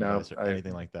financial advice or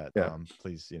anything like that. Yeah.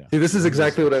 Please, See, this is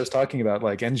exactly what I was talking about,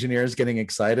 like engineers getting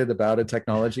excited about a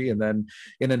technology and then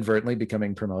inadvertently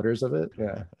becoming promoters of it.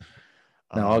 Yeah.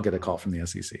 Now I'll get a call from the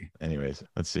SEC. Anyways,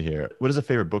 let's see here. What is a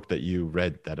favorite book that you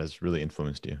read that has really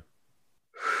influenced you?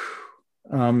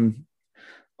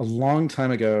 A long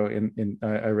time ago,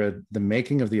 I read The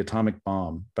Making of the Atomic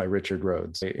Bomb by Richard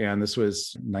Rhodes. And this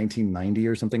was 1990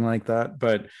 or something like that.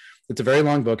 But it's a very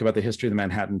long book about the history of the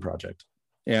Manhattan Project.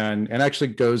 And actually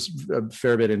goes a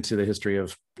fair bit into the history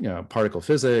of particle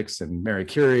physics and Marie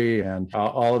Curie and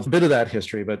all of a bit of that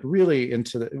history, but really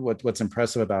into what's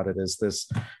impressive about it is this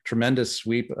tremendous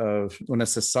sweep of when a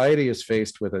society is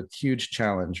faced with a huge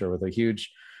challenge or with a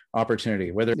huge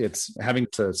opportunity, whether it's having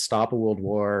to stop a world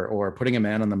war or putting a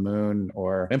man on the moon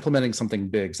or implementing something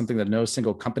big, something that no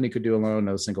single company could do alone,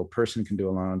 no single person can do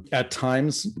alone. At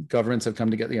times, governments have come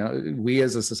together, we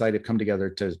as a society have come together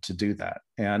to do that.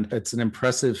 And it's an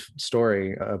impressive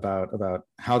story about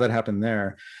how that happened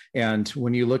there. And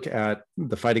when you look at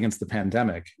the fight against the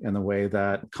pandemic and the way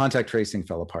that contact tracing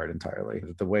fell apart entirely,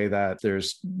 the way that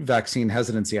there's vaccine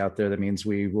hesitancy out there that means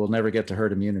we will never get to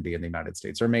herd immunity in the United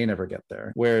States or may never get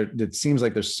there, where it seems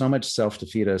like there's so much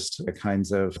self-defeatist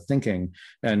kinds of thinking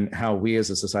and how we as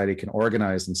a society can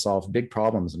organize and solve big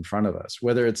problems in front of us,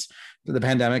 whether it's the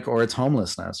pandemic or it's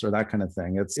homelessness or that kind of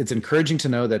thing. It's encouraging to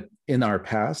know that in our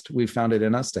past, we've found it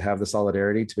in us to have the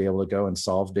solidarity to be able to go and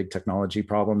solve big technology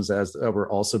problems as were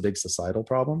also big societal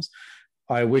problems.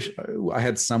 I wish I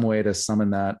had some way to summon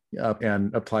that up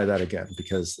and apply that again,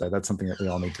 because that's something that we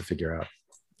all need to figure out.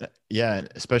 Yeah,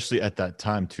 especially at that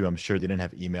time too. I'm sure they didn't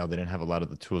have email. They didn't have a lot of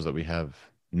the tools that we have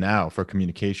now for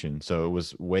communication. So it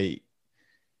was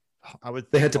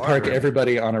they had to park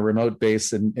everybody on a remote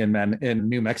base in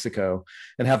New Mexico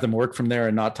and have them work from there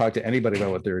and not talk to anybody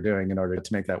about what they were doing in order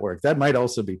to make that work. That might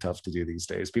also be tough to do these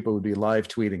days. People would be live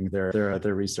tweeting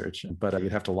their research, but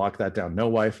you'd have to lock that down. No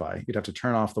Wi-Fi. You'd have to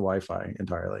turn off the Wi-Fi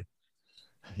entirely.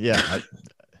 Yeah.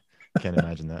 I can't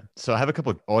imagine that. So I have a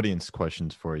couple of audience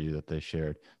questions for you that they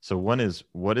shared. So one is,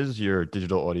 what is your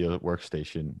digital audio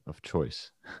workstation of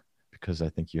choice? Because I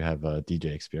think you have a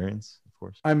DJ experience.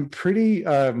 Course. I'm pretty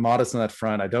modest on that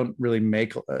front. I don't really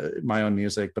make my own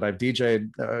music, but I've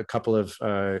DJed a couple of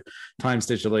times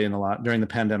digitally during the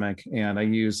pandemic, and I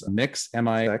use Mix,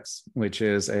 MIX, which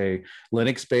is a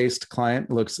Linux-based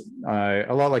client. It looks a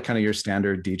lot like kind of your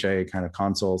standard DJ kind of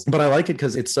consoles, but I like it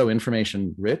because it's so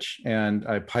information rich, and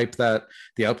I pipe the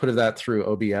output of that through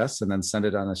OBS and then send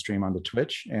it on a stream onto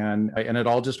Twitch, and it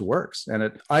all just works.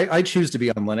 And I choose to be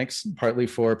on Linux partly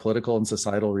for political and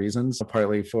societal reasons,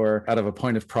 partly out of a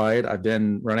point of pride. I've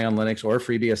been running on Linux or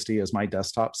FreeBSD as my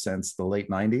desktop since the late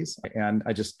 90s. And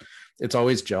it's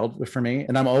always gelled for me.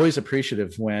 And I'm always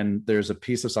appreciative when there's a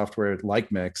piece of software like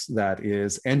Mix that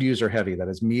is end user heavy, that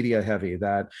is media heavy,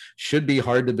 that should be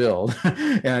hard to build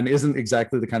and isn't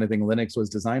exactly the kind of thing Linux was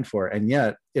designed for. And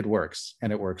yet it works,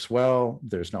 and it works well.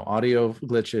 There's no audio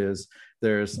glitches.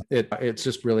 It's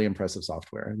just really impressive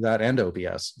software. That and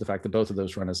OBS, the fact that both of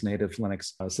those run as native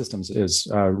Linux systems is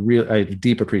a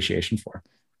deep appreciation for.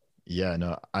 Yeah,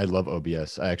 no, I love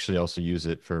OBS. I actually also use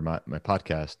it for my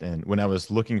podcast. And when I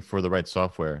was looking for the right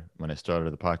software, when I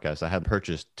started the podcast, I had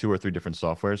purchased 2 or 3 different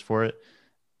softwares for it.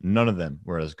 None of them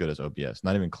were as good as OBS,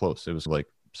 not even close. It was like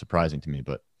surprising to me,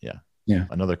 but yeah. Yeah.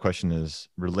 Another question is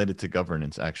related to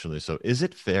governance, actually. So is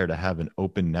it fair to have an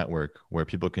open network where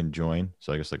people can join?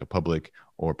 So I guess like a public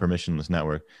or permissionless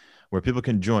network where people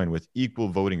can join with equal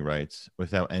voting rights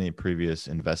without any previous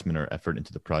investment or effort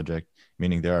into the project?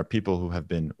 Meaning there are people who have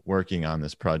been working on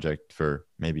this project for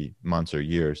maybe months or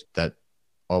years that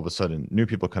all of a sudden new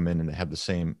people come in and they have the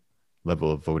same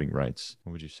level of voting rights.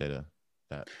 What would you say to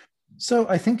that? So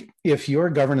I think if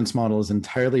your governance model is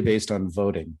entirely based on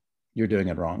voting, you're doing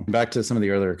it wrong. Back to some of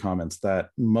the earlier comments that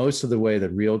most of the way that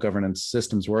real governance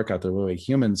systems work out, the way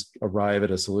humans arrive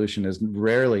at a solution is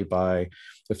rarely by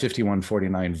the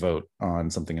 51-49 vote on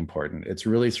something important. It's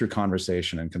really through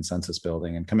conversation and consensus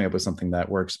building and coming up with something that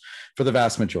works for the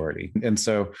vast majority. And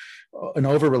so an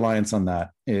over-reliance on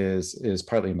that is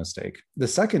partly a mistake. The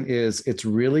second is it's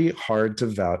really hard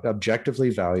to objectively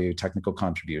value technical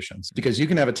contributions, because you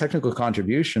can have a technical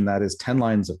contribution that is 10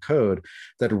 lines of code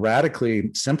that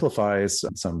radically simplifies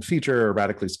some feature or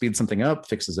radically speeds something up,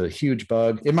 fixes a huge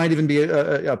bug. It might even be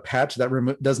a patch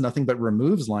that does nothing but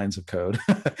removes lines of code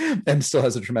and still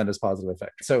has a tremendous positive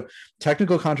effect. So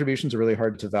technical contributions are really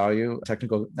hard to value.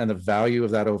 And the value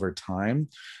of that over time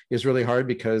is really hard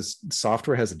because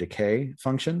software has a decay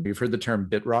function. You've heard the term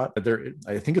bit rot.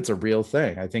 I think it's a real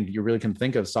thing. I think you really can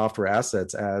think of software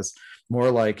assets as more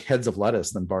like heads of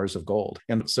lettuce than bars of gold.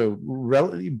 And so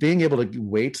being able to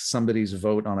weight somebody's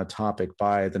vote on a topic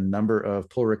by the number of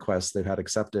pull requests they've had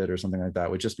accepted or something like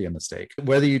that would just be a mistake.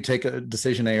 Whether you take a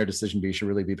decision A or decision B should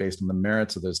really be based on the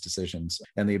merits of those decisions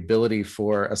and the ability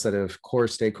for a set of core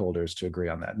stakeholders to agree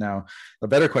on that. Now, a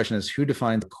better question is who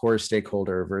defines a core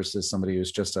stakeholder versus somebody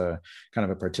who's just a kind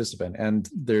of a participant? And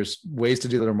there's ways to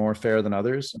do that are more fair than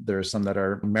others. There are some that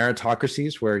are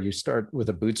meritocracies where you start with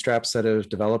a bootstrap set of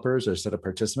developers or set of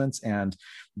participants, and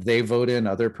they vote in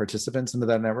other participants into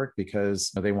that network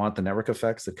because they want the network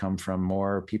effects that come from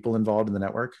more people involved in the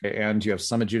network. And you have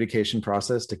some adjudication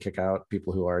process to kick out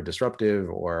people who are disruptive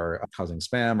or causing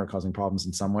spam or causing problems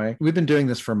in some way. We've been doing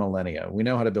this for millennia. We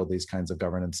know how to build these kinds of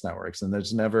governance networks, and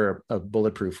there's never a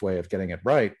bulletproof way of getting it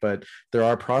right, but there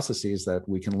are processes that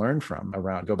we can learn from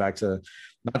around, go back to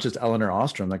not just Elinor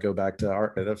Ostrom, that go back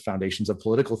to the foundations of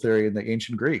political theory in the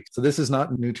ancient Greek. So this is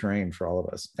not new terrain for all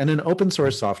of us. And in open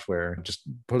source software, just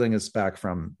pulling us back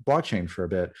from blockchain for a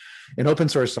bit, in open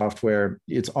source software,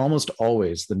 it's almost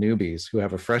always the newbies who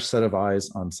have a fresh set of eyes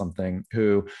on something,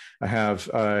 who have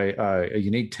a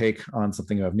unique take on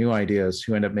something, who have new ideas,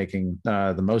 who end up making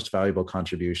the most valuable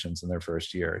contributions in their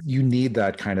first year. You need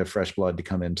that kind of fresh blood to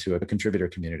come into a contributor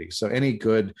community. So any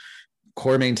good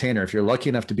core maintainer, if you're lucky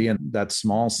enough to be in that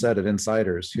small set of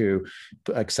insiders who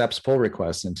accepts pull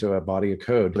requests into a body of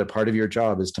code, that part of your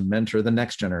job is to mentor the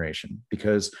next generation,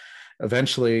 because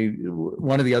eventually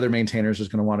one of the other maintainers is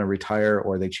going to want to retire,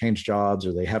 or they change jobs,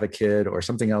 or they have a kid, or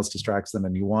something else distracts them,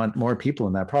 and you want more people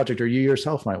in that project, or you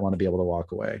yourself might want to be able to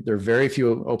walk away. There are very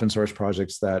few open source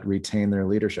projects that retain their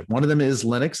leadership. One of them is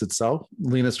Linux itself.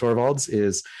 Linus Torvalds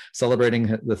is celebrating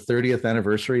the 30th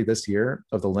anniversary this year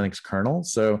of the Linux kernel.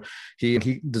 So he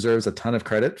deserves a ton of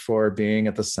credit for being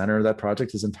at the center of that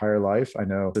project his entire life. I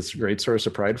know it's a great source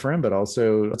of pride for him, but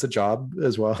also it's a job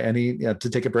as well. And he had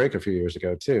to take a break a few years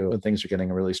ago too. Things are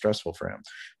getting really stressful for him.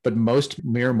 But most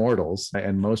mere mortals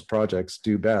and most projects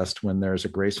do best when there's a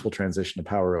graceful transition to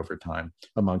power over time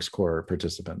amongst core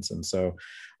participants. And so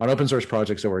on open source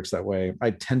projects, it works that way.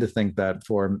 I tend to think that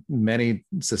for many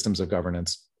systems of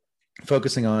governance,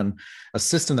 focusing on a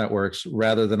system that works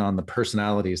rather than on the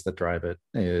personalities that drive it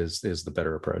is the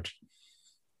better approach.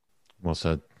 Well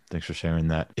said. Thanks for sharing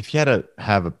that. If you had to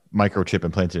have a microchip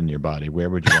implanted in your body, where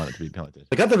would you want it to be implanted?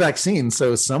 I got the vaccine,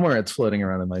 so somewhere it's floating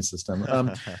around in my system.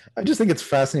 I just think it's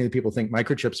fascinating that people think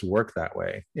microchips work that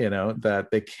way, that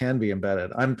they can be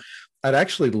embedded. I'd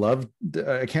actually love,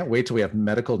 I can't wait till we have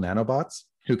medical nanobots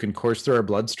who can course through our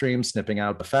bloodstream, snipping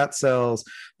out the fat cells,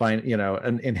 and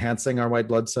enhancing our white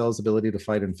blood cells' ability to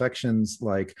fight infections.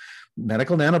 Like,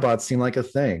 medical nanobots seem like a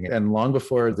thing. And long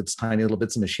before it's tiny little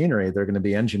bits of machinery, they're going to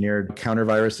be engineered counter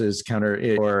viruses,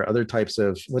 or other types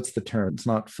of, what's the term? It's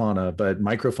not fauna, but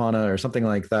microfauna or something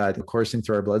like that, coursing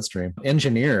through our bloodstream,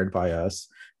 engineered by us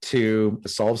to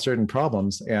solve certain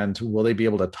problems. And will they be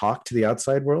able to talk to the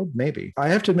outside world? Maybe. I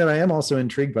have to admit, I am also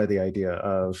intrigued by the idea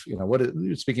of,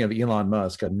 speaking of Elon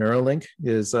Musk, Neuralink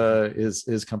is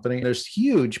his company. There's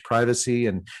huge privacy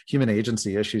and human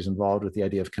agency issues involved with the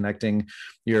idea of connecting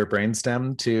your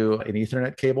brainstem to an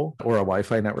Ethernet cable or a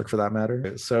Wi-Fi network for that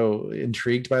matter. So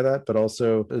intrigued by that, but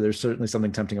also there's certainly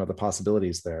something tempting about the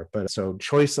possibilities there. But so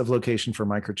choice of location for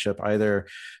microchip, either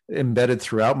embedded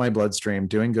throughout my bloodstream,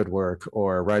 doing good work,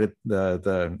 or right at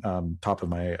the top of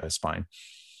my spine.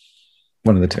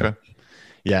 One of the two. Okay.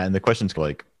 Yeah, and the question's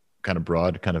like kind of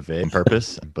broad, kind of vague on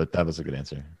purpose, but that was a good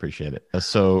answer. Appreciate it.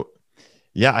 So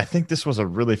yeah, I think this was a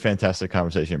really fantastic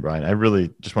conversation, Brian. I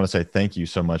really just want to say thank you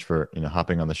so much for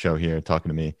hopping on the show here, talking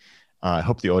to me. I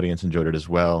hope the audience enjoyed it as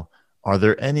well. Are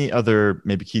there any other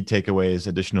maybe key takeaways,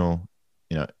 additional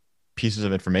pieces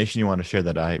of information you want to share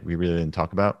that we really didn't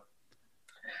talk about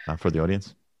for the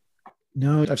audience?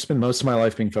 No, I've spent most of my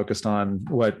life being focused on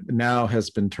what now has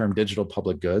been termed digital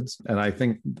public goods. And I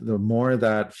think the more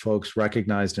that folks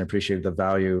recognized and appreciated the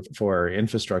value for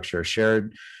infrastructure,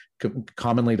 shared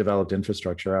commonly developed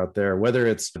infrastructure out there, whether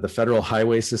it's the federal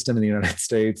highway system in the United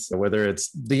States, whether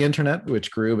it's the internet,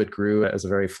 which grew as a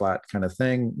very flat kind of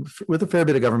thing with a fair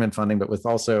bit of government funding, but with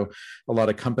also a lot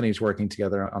of companies working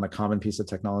together on a common piece of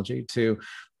technology, to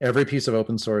every piece of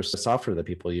open source software that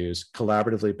people use,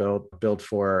 collaboratively built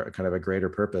for a kind of a greater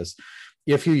purpose.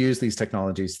 If you use these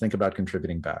technologies, think about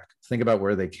contributing back. Think about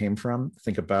where they came from.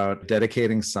 Think about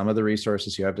dedicating some of the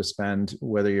resources you have to spend,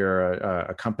 whether you're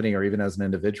a company or even as an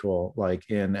individual, like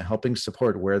in helping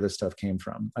support where this stuff came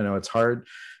from. I know it's hard.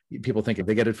 People think if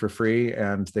they get it for free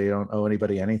and they don't owe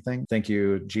anybody anything. Thank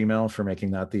you, Gmail, for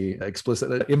making that the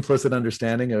implicit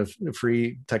understanding of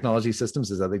free technology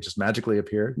systems, is that they just magically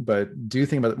appear. But do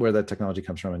think about where that technology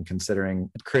comes from and considering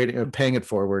paying it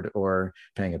forward or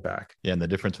paying it back. Yeah, and the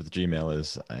difference with Gmail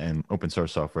is, and open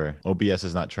source software, OBS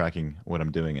is not tracking what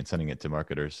I'm doing and sending it to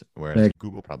marketers, whereas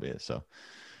Google probably is. So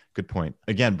good point.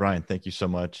 Again, Brian, thank you so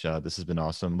much. This has been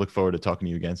awesome. Look forward to talking to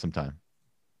you again sometime.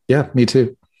 Yeah, me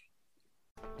too.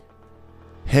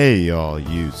 Hey y'all,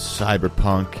 you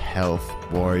cyberpunk health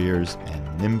warriors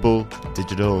and nimble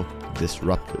digital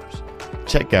disruptors.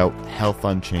 Check out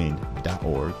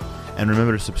healthunchained.org and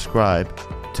remember to subscribe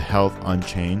to Health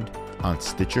Unchained on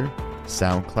Stitcher,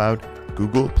 SoundCloud,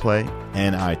 Google Play,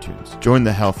 and iTunes. Join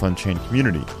the Health Unchained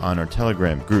community on our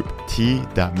Telegram group,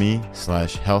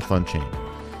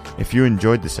 t.me/healthunchained. If you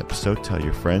enjoyed this episode, tell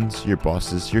your friends, your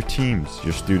bosses, your teams,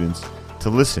 your students to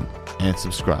listen and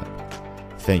subscribe.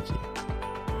 Thank you.